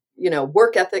their,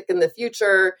 work ethic in the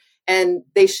future. And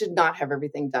they should not have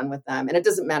everything done with them. And it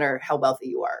doesn't matter how wealthy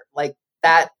you are, like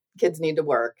that. Kids need to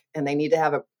work, and they need to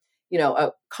have a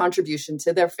contribution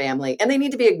to their family, and they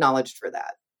need to be acknowledged for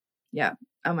that. Yeah.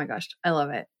 Oh my gosh. I love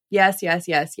it. Yes, yes,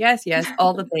 yes, yes, yes.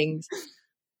 All the things.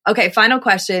 Okay. Final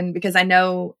question, because I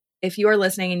know if you are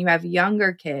listening and you have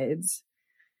younger kids,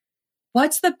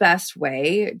 what's the best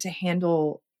way to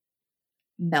handle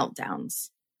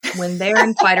meltdowns when they're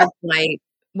in fight or flight?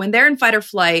 When they're in fight or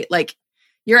flight, like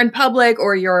you're in public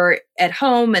or you're at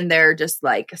home and they're just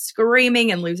like screaming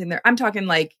and losing I'm talking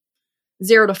like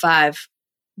 0 to 5,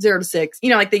 0 to 6,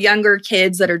 like the younger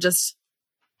kids that are just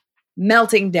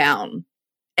melting down,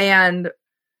 and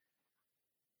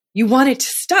you want it to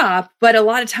stop, but a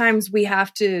lot of times we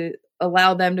have to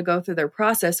allow them to go through their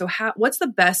process. So what's the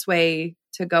best way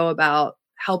to go about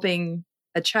helping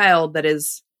a child that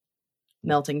is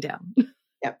melting down?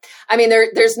 Yeah. I mean,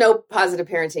 there's no positive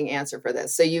parenting answer for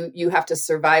this. So you have to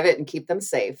survive it and keep them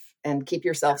safe and keep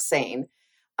yourself sane.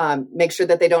 Make sure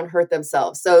that they don't hurt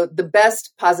themselves. So the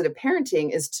best positive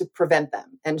parenting is to prevent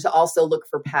them, and to also look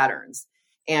for patterns,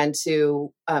 and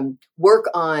to work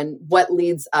on what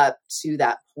leads up to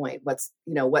that point. What's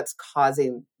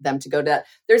causing them to go to that.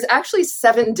 There's actually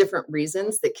 7 different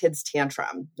reasons that kids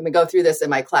tantrum. And we go through this in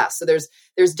my class. So there's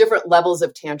different levels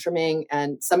of tantruming,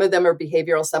 and some of them are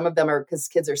behavioral. Some of them are because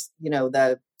kids are,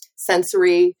 the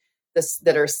sensory,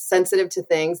 that are sensitive to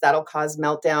things that'll cause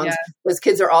meltdowns. Yeah. Those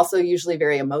kids are also usually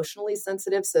very emotionally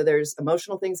sensitive. So there's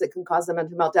emotional things that can cause them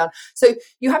to meltdown. So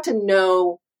you have to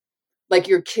know like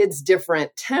your kid's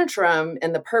different tantrum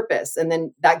and the purpose. And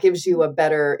then that gives you a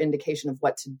better indication of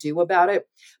what to do about it.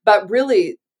 But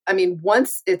really, I mean,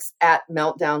 once it's at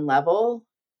meltdown level,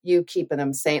 you keep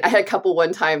them sane. I had a couple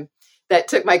one time that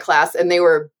took my class, and they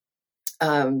were,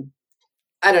 I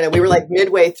don't know, we were like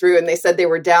midway through, and they said they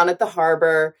were down at the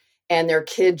harbor, and their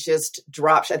kid just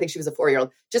dropped. I think she was a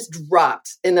 4-year-old, just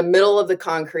dropped in the middle of the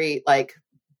concrete, like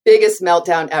biggest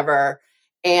meltdown ever.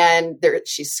 And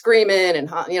she's screaming and,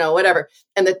 whatever.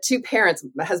 And the 2 parents,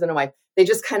 my husband and wife, they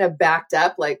just kind of backed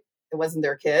up like it wasn't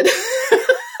their kid.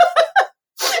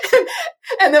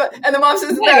 and the mom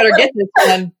says, I better get this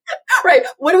one. Right.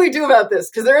 What do we do about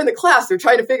this? Because they're in the class. They're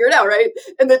trying to figure it out. Right.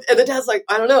 And the dad's like,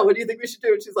 I don't know. What do you think we should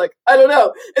do? And she's like, I don't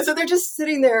know. And so they're just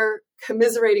sitting there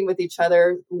commiserating with each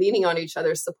other, leaning on each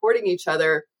other, supporting each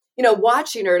other,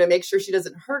 watching her to make sure she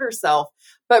doesn't hurt herself,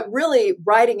 but really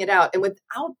writing it out. And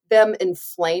without them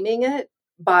inflaming it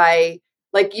by,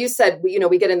 like you said, we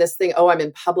get in this thing, oh, I'm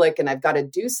in public and I've got to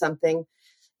do something.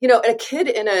 A kid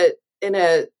in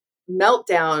a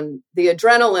meltdown, the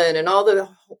adrenaline and all the,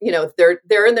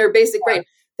 they're in their basic brain.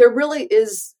 There really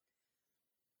is,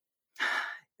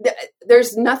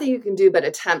 there's nothing you can do but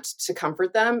attempt to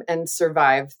comfort them and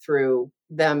survive through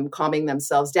them calming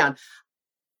themselves down.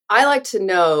 I like to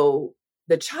know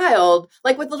the child,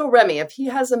 like with little Remy, if he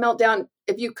has a meltdown,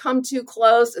 if you come too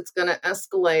close, it's going to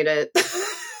escalate it.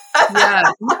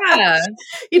 Yeah.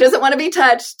 He doesn't want to be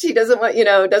touched. He doesn't want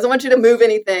you to move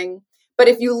anything. But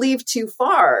if you leave too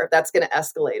far, that's going to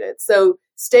escalate it. So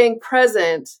staying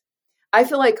present, I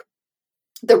feel like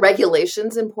the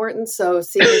regulation's important. So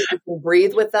seeing if you can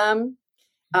breathe with them,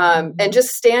 and just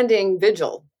standing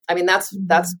vigil. I mean, that's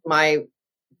my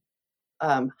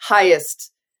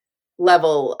highest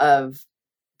level of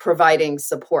providing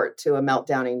support to a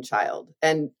meltdowning child,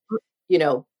 and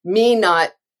me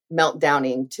not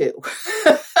meltdowning too.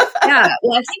 Yeah.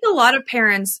 Well, I think a lot of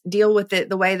parents deal with it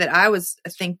the way that I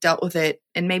dealt with it.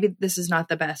 And maybe this is not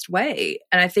the best way.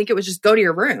 And I think it was just go to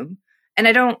your room. And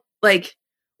I don't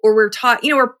or we're taught,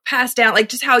 we're passed down, like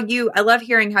just I love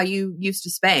hearing how you used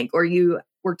to spank, or you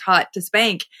were taught to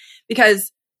spank,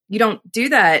 because you don't do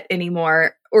that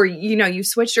anymore. Or, you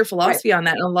switched your philosophy on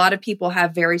that. And a lot of people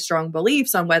have very strong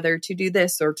beliefs on whether to do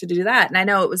this or to do that. And I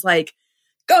know it was like,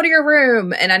 go to your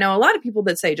room. And I know a lot of people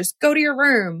that say, just go to your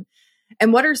room.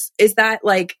 And is that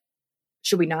like,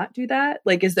 should we not do that?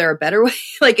 Like, is there a better way?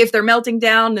 Like if they're melting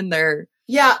down and they're.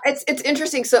 Yeah, it's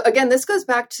interesting. So again, this goes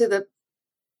back to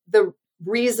the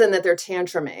reason that they're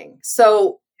tantruming.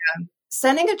 So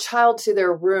sending a child to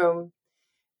their room,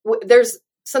 there's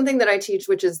something that I teach,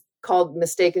 which is called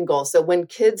mistaken goals. So when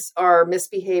kids are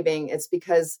misbehaving, it's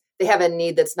because they have a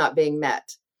need that's not being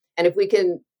met. And if we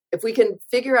can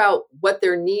figure out what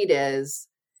their need is,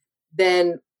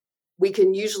 then we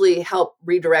can usually help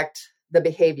redirect the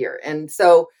behavior. And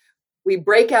so we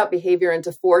break out behavior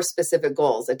into 4 specific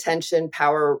goals: attention,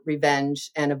 power,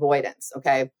 revenge, and avoidance.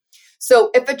 Okay.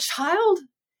 So if a child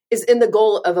is in the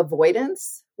goal of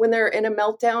avoidance when they're in a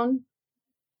meltdown,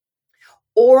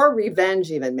 or revenge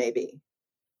even maybe,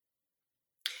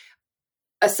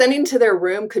 ascending to their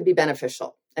room could be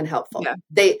beneficial and helpful.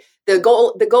 Yeah. The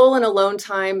goal in alone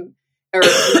time or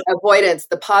avoidance,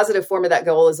 the positive form of that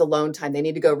goal is alone time. They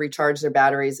need to go recharge their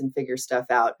batteries and figure stuff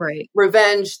out. Right.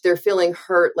 Revenge, they're feeling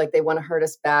hurt, like they want to hurt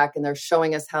us back, and they're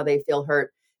showing us how they feel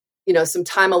hurt. Some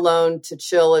time alone to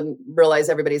chill and realize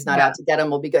everybody's not out to get them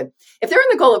will be good. If they're in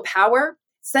the goal of power,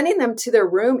 sending them to their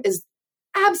room is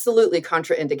absolutely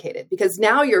contraindicated, because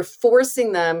now you're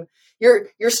forcing them, you're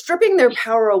stripping their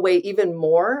power away even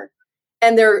more.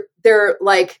 And they're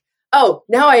like, oh,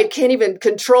 now I can't even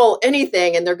control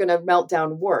anything, and they're going to melt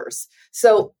down worse.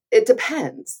 So it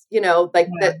depends,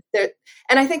 that.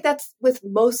 And I think that's with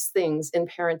most things in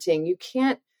parenting. You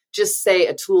can't just say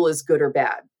a tool is good or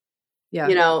bad. Yeah.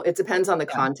 It depends on the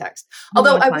context.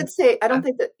 Although I would say, I don't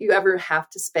think that you ever have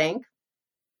to spank.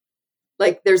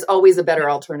 Like there's always a better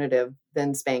alternative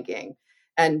than spanking,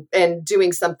 and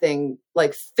doing something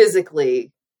like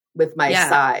physically with my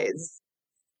size,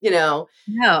 No,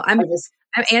 I'm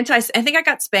anti. I think I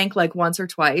got spanked like once or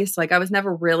twice. Like I was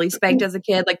never really spanked as a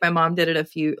kid. Like my mom did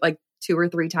it 2 or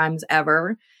 3 times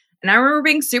ever. And I remember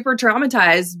being super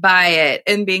traumatized by it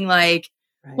and being like,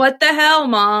 what the hell,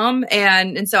 Mom?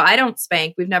 And so I don't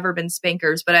spank. We've never been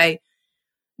spankers, but I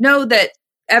know that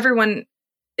everyone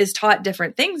is taught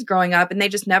different things growing up, and they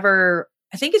just never,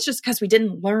 I think it's just because we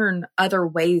didn't learn other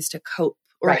ways to cope,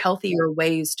 or healthier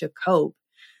ways to cope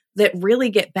that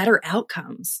really get better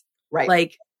outcomes. Right.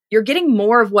 Like you're getting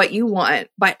more of what you want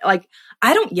by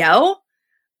I don't yell,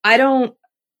 I don't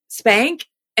spank,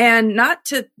 and not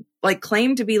to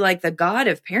claim to be like the god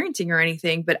of parenting or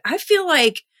anything, but I feel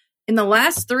like in the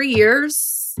last 3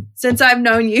 years since I've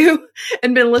known you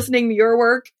and been listening to your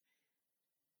work,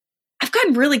 I've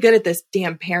gotten really good at this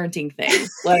damn parenting thing.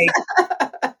 Like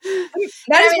that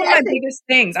is one of my biggest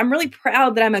things. I'm really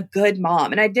proud that I'm a good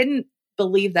mom. And I didn't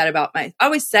believe that about I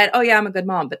always said, oh yeah, I'm a good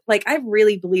mom. But I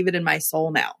really believe it in my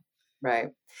soul now. Right.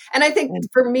 And I think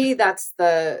for me, that's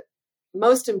the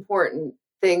most important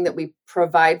thing that we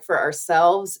provide for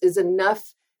ourselves is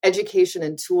enough education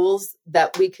and tools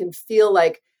that we can feel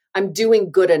like I'm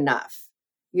doing good enough.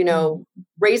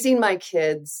 Raising my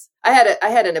kids. I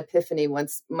had an epiphany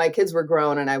once my kids were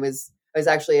grown, and I was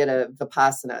actually at a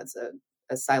Vipassana. It's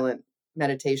a silent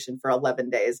meditation for 11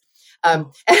 days. And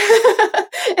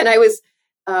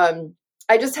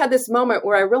I just had this moment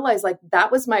where I realized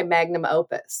that was my magnum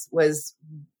opus, was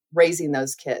raising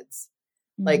those kids,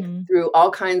 through all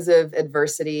kinds of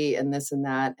adversity and this and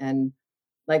that. And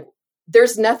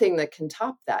there's nothing that can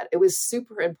top that. It was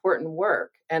super important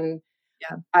work. And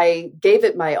I gave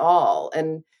it my all.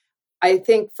 And I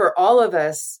think for all of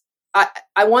us,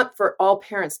 I want for all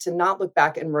parents to not look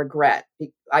back and regret.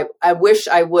 I wish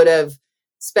I would have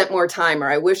spent more time, or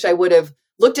I wish I would have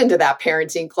looked into that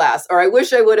parenting class, or I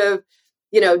wish I would have,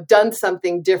 done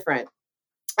something different.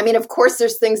 I mean, of course,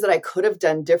 there's things that I could have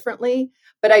done differently,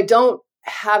 but I don't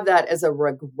have that as a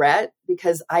regret,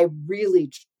 because I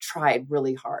really tried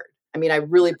really hard. I mean, I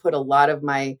really put a lot of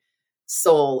my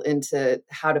soul into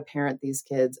how to parent these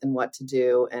kids and what to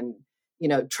do. And,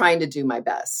 trying to do my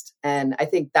best. And I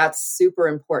think that's super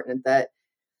important that,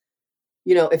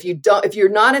 if you're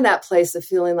not in that place of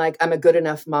feeling like I'm a good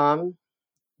enough mom,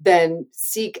 then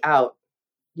seek out,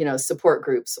 support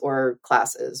groups or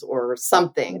classes or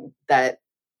something that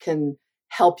can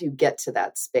help you get to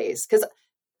that space. Because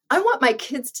I want my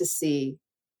kids to see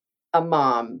a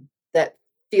mom that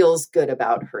feels good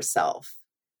about herself.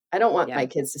 I don't want my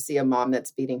kids to see a mom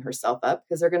that's beating herself up,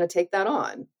 because they're going to take that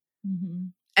on.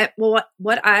 Mm-hmm. Well,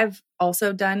 what I've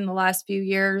also done the last few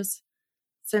years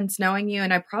since knowing you,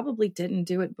 and I probably didn't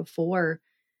do it before,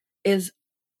 is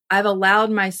I've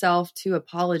allowed myself to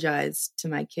apologize to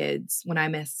my kids when I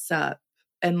mess up,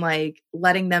 and like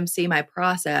letting them see my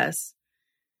process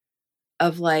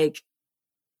of like,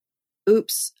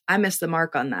 oops, I missed the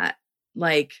mark on that.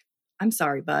 Like, I'm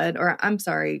sorry, bud, or I'm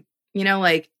sorry,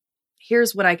 like,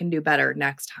 here's what I can do better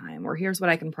next time, or here's what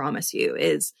I can promise you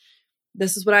is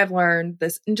this is what I've learned.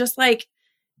 This, and just like,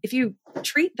 if you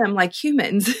treat them like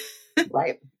humans,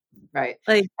 right.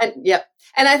 Like, and yep.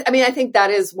 And I think that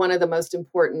is one of the most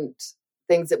important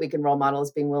things that we can role model,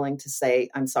 is being willing to say,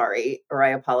 I'm sorry, or I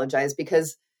apologize,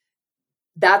 because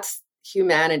that's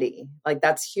humanity. Like,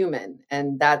 that's human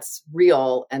and that's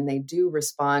real. And they do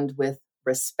respond with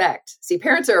respect. See,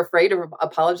 parents are afraid of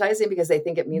apologizing because they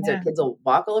think it means their kids will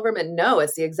walk all over them. And no,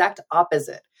 it's the exact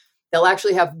opposite. They'll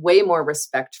actually have way more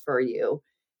respect for you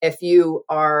if you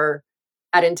are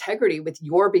at integrity with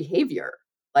your behavior.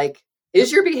 Like,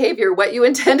 is your behavior what you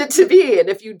intend it to be? And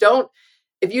if you don't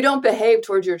behave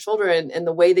towards your children in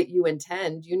the way that you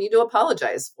intend, you need to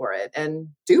apologize for it and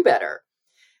do better.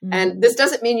 Mm-hmm. And this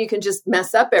doesn't mean you can just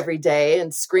mess up every day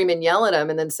and scream and yell at them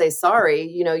and then say sorry.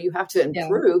 You have to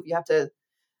improve. You have to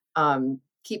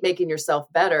keep making yourself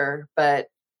better. But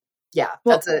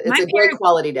it's a great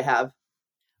quality to have.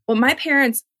 Well, my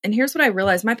parents, and here's what I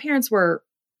realized, my parents were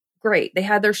great. They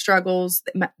had their struggles.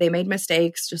 They made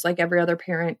mistakes just like every other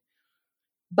parent.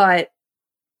 But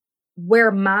where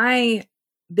my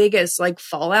biggest like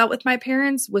fallout with my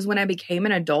parents was when I became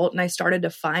an adult and I started to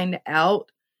find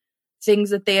out things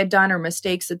that they had done or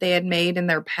mistakes that they had made in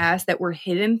their past that were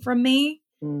hidden from me,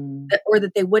 or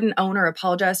that they wouldn't own or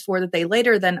apologize for, that they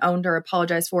later then owned or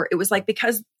apologized for. It was like,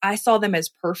 because I saw them as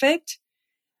perfect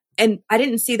and I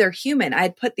didn't see they're human. I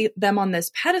had put them on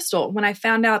this pedestal. When I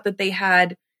found out that they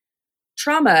had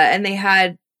trauma and they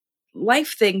had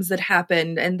life things that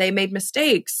happened and they made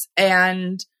mistakes,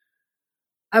 and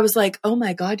I was like, oh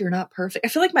my God, you're not perfect. I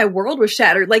feel like my world was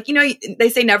shattered. Like, they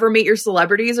say never meet your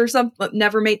celebrities or something,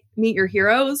 never meet your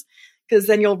heroes, because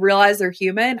then you'll realize they're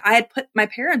human. I had put my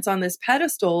parents on this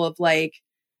pedestal of like,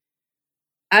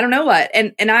 I don't know what.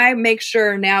 And I make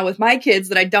sure now with my kids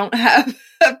that I don't have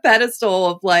a pedestal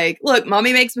of like, look,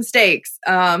 mommy makes mistakes.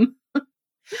 And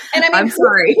I'm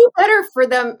sorry. Who better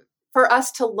for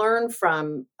us to learn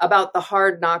from about the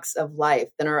hard knocks of life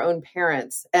than our own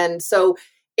parents? And so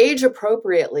age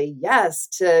appropriately, yes,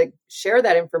 to share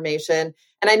that information.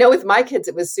 And I know with my kids,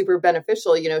 it was super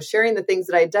beneficial, sharing the things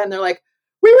that I'd done. They're like,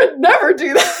 we would never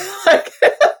do that.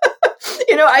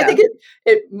 I think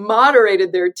it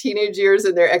moderated their teenage years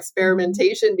and their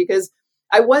experimentation, because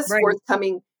I was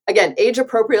forthcoming, again, age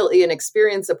appropriately and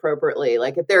experience appropriately.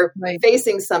 Like, if they're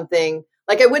facing something,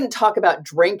 like, I wouldn't talk about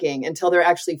drinking until they're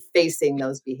actually facing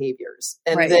those behaviors.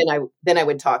 And then I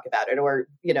would talk about it, or,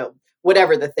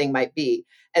 whatever the thing might be.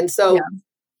 And so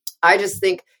I just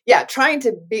think, trying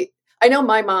to be, I know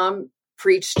my mom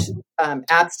preached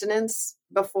abstinence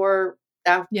before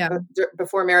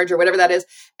marriage or whatever that is.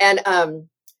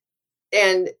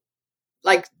 And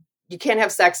like, you can't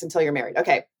have sex until you're married.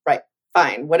 Okay, right,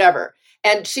 fine, whatever.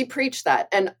 And she preached that.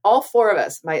 And all four of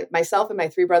us, myself and my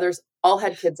three brothers, all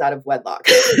had kids out of wedlock.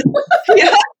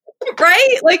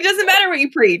 Right? Like, it doesn't matter what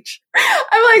you preach.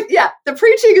 I'm like, the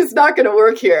preaching is not going to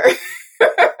work here.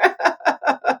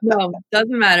 No,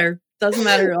 doesn't matter. Doesn't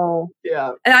matter at all.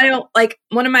 Yeah. And I don't, like,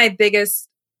 one of my biggest,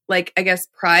 like, I guess,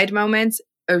 pride moments,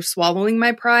 or swallowing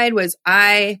my pride, was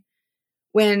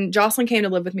when Jocelyn came to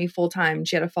live with me full time,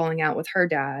 she had a falling out with her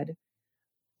dad.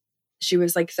 She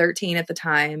was like 13 at the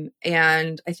time.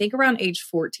 And I think around age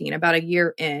 14, about a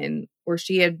year in, where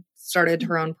she had started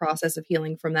her own process of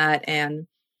healing from that. And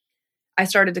I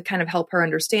started to kind of help her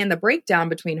understand the breakdown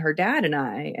between her dad and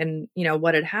I, and,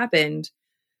 what had happened.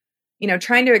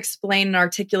 Trying to explain and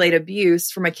articulate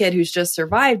abuse from a kid who's just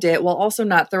survived it, while also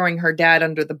not throwing her dad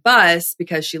under the bus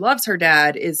because she loves her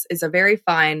dad, is a very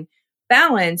fine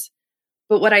balance.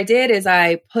 But what I did is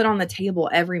I put on the table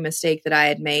every mistake that I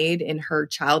had made in her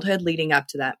childhood leading up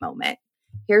to that moment.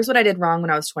 Here's what I did wrong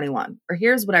when I was 21, or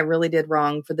here's what I really did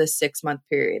wrong for this 6-month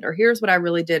period, or here's what I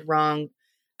really did wrong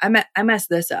I messed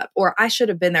this up, or I should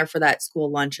have been there for that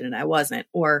school luncheon and I wasn't,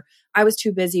 or I was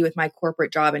too busy with my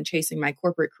corporate job and chasing my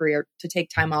corporate career to take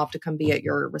time off to come be at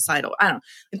your recital. I don't know,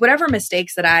 like whatever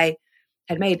mistakes that I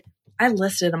had made, I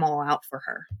listed them all out for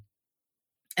her.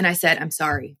 And I said, I'm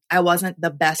sorry, I wasn't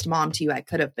the best mom to you I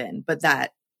could have been, but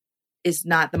that is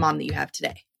not the mom that you have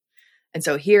today. And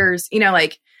so here's,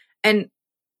 like, and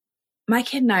my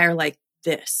kid and I are like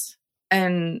this.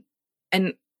 And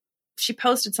she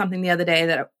posted something the other day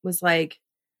that was like,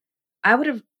 I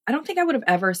don't think I would have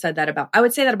ever said that I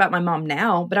would say that about my mom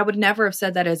now, but I would never have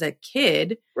said that as a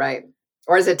kid. Right.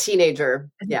 Or as a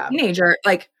teenager. Teenager,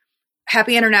 like,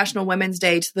 Happy International Women's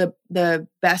Day to the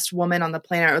best woman on the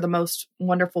planet, or the most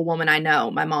wonderful woman I know,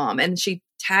 my mom. And she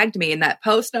tagged me in that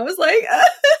post. And I was like,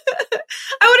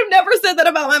 I would have never said that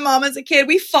about my mom as a kid.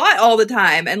 We fought all the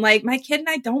time. And like, my kid and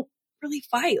I don't really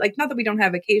fight. Like, not that we don't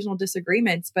have occasional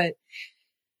disagreements, but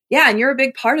yeah. And you're a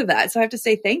big part of that. So I have to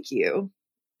say thank you.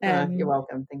 You're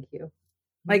welcome. Thank you.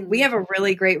 Like, we have a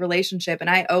really great relationship, and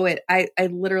I owe it. I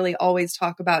literally always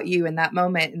talk about you in that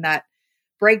moment, in that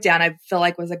breakdown. I feel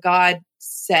like was a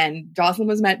godsend. Jocelyn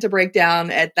was meant to break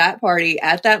down at that party,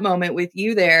 at that moment, with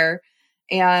you there.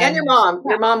 And your mom.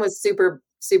 Yeah. Your mom was super,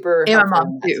 super helpful. And my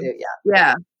mom too.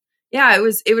 Yeah. Yeah. It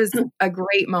was a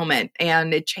great moment,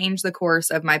 and it changed the course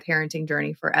of my parenting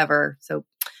journey forever. So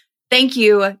thank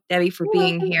you, Debbie, for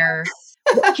being here.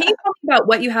 Can you talk about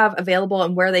what you have available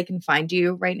and where they can find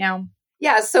you right now?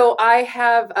 Yeah. So I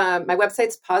have, my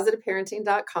website's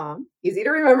positiveparenting.com. Easy to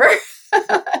remember.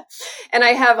 And I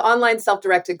have online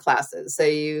self-directed classes. So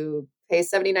you pay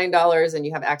 $79 and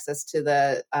you have access to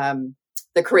the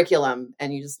curriculum,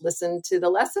 and you just listen to the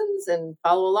lessons and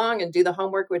follow along and do the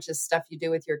homework, which is stuff you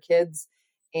do with your kids.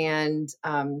 And,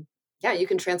 you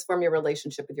can transform your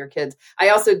relationship with your kids. I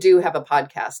also do have a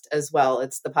podcast as well.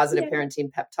 It's the Positive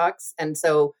Parenting Pep Talks. And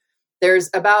so there's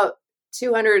about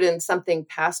 200 and something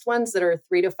past ones that are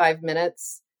 3 to 5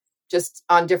 minutes just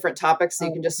on different topics. So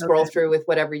you can just scroll through with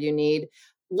whatever you need.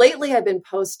 Lately, I've been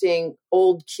posting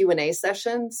old Q&A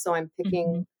sessions. So I'm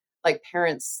picking like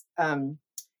parents'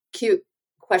 cute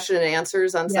question and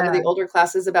answers on some of the older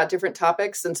classes about different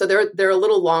topics. And so they're a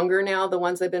little longer now, the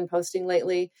ones I've been posting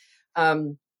lately.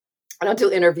 I don't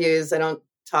do interviews. I don't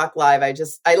talk live.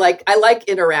 I like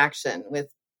interaction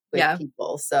with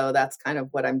people. So that's kind of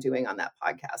what I'm doing on that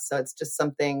podcast. So it's just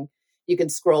something you can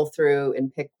scroll through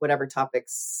and pick whatever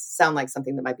topics sound like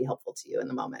something that might be helpful to you in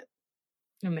the moment.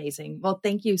 Amazing. Well,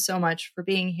 thank you so much for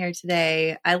being here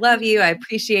today. I love you. I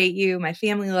appreciate you. My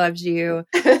family loves you.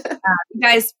 You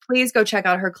guys, please go check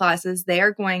out her classes. They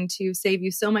are going to save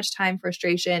you so much time,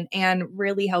 frustration, and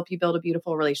really help you build a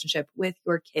beautiful relationship with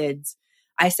your kids.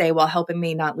 I say, while helping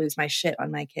me not lose my shit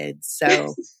on my kids.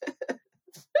 So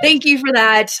thank you for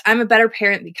that. I'm a better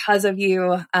parent because of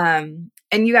you. And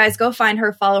you guys go find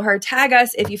her, follow her, tag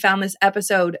us if you found this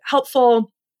episode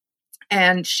helpful,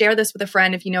 and share this with a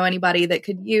friend if you know anybody that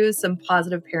could use some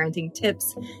positive parenting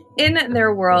tips in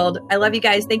their world. I love you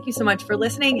guys. Thank you so much for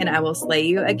listening, and I will slay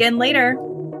you again later.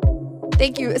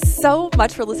 Thank you so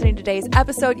much for listening to today's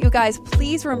episode. You guys,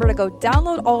 please remember to go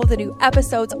download all of the new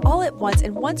episodes all at once.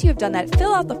 And once you have done that,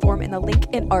 fill out the form in the link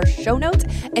in our show notes,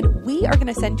 and we are going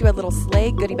to send you a little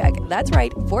Slay goodie bag. That's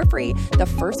right, for free. The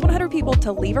first 100 people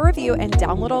to leave a review and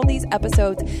download all these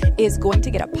episodes is going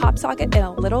to get a pop socket and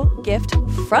a little gift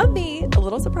from me. A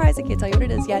little surprise. I can't tell you what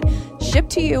it is yet. Shipped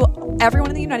to you.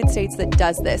 Everyone in the United States that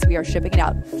does this, we are shipping it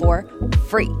out for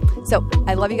free. So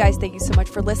I love you guys. Thank you so much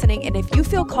for listening. And if you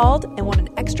feel called and want an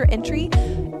extra entry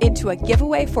into a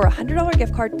giveaway for a $100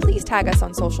 gift card, please tag us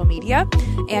on social media.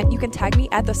 And you can tag me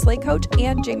at The Slay Coach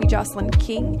and Jamie Jocelyn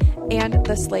King and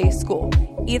The Slay School.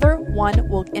 Either one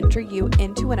will enter you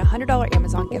into an $100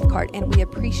 Amazon gift card. And we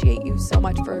appreciate you so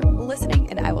much for listening,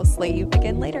 and I will slay you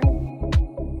again later.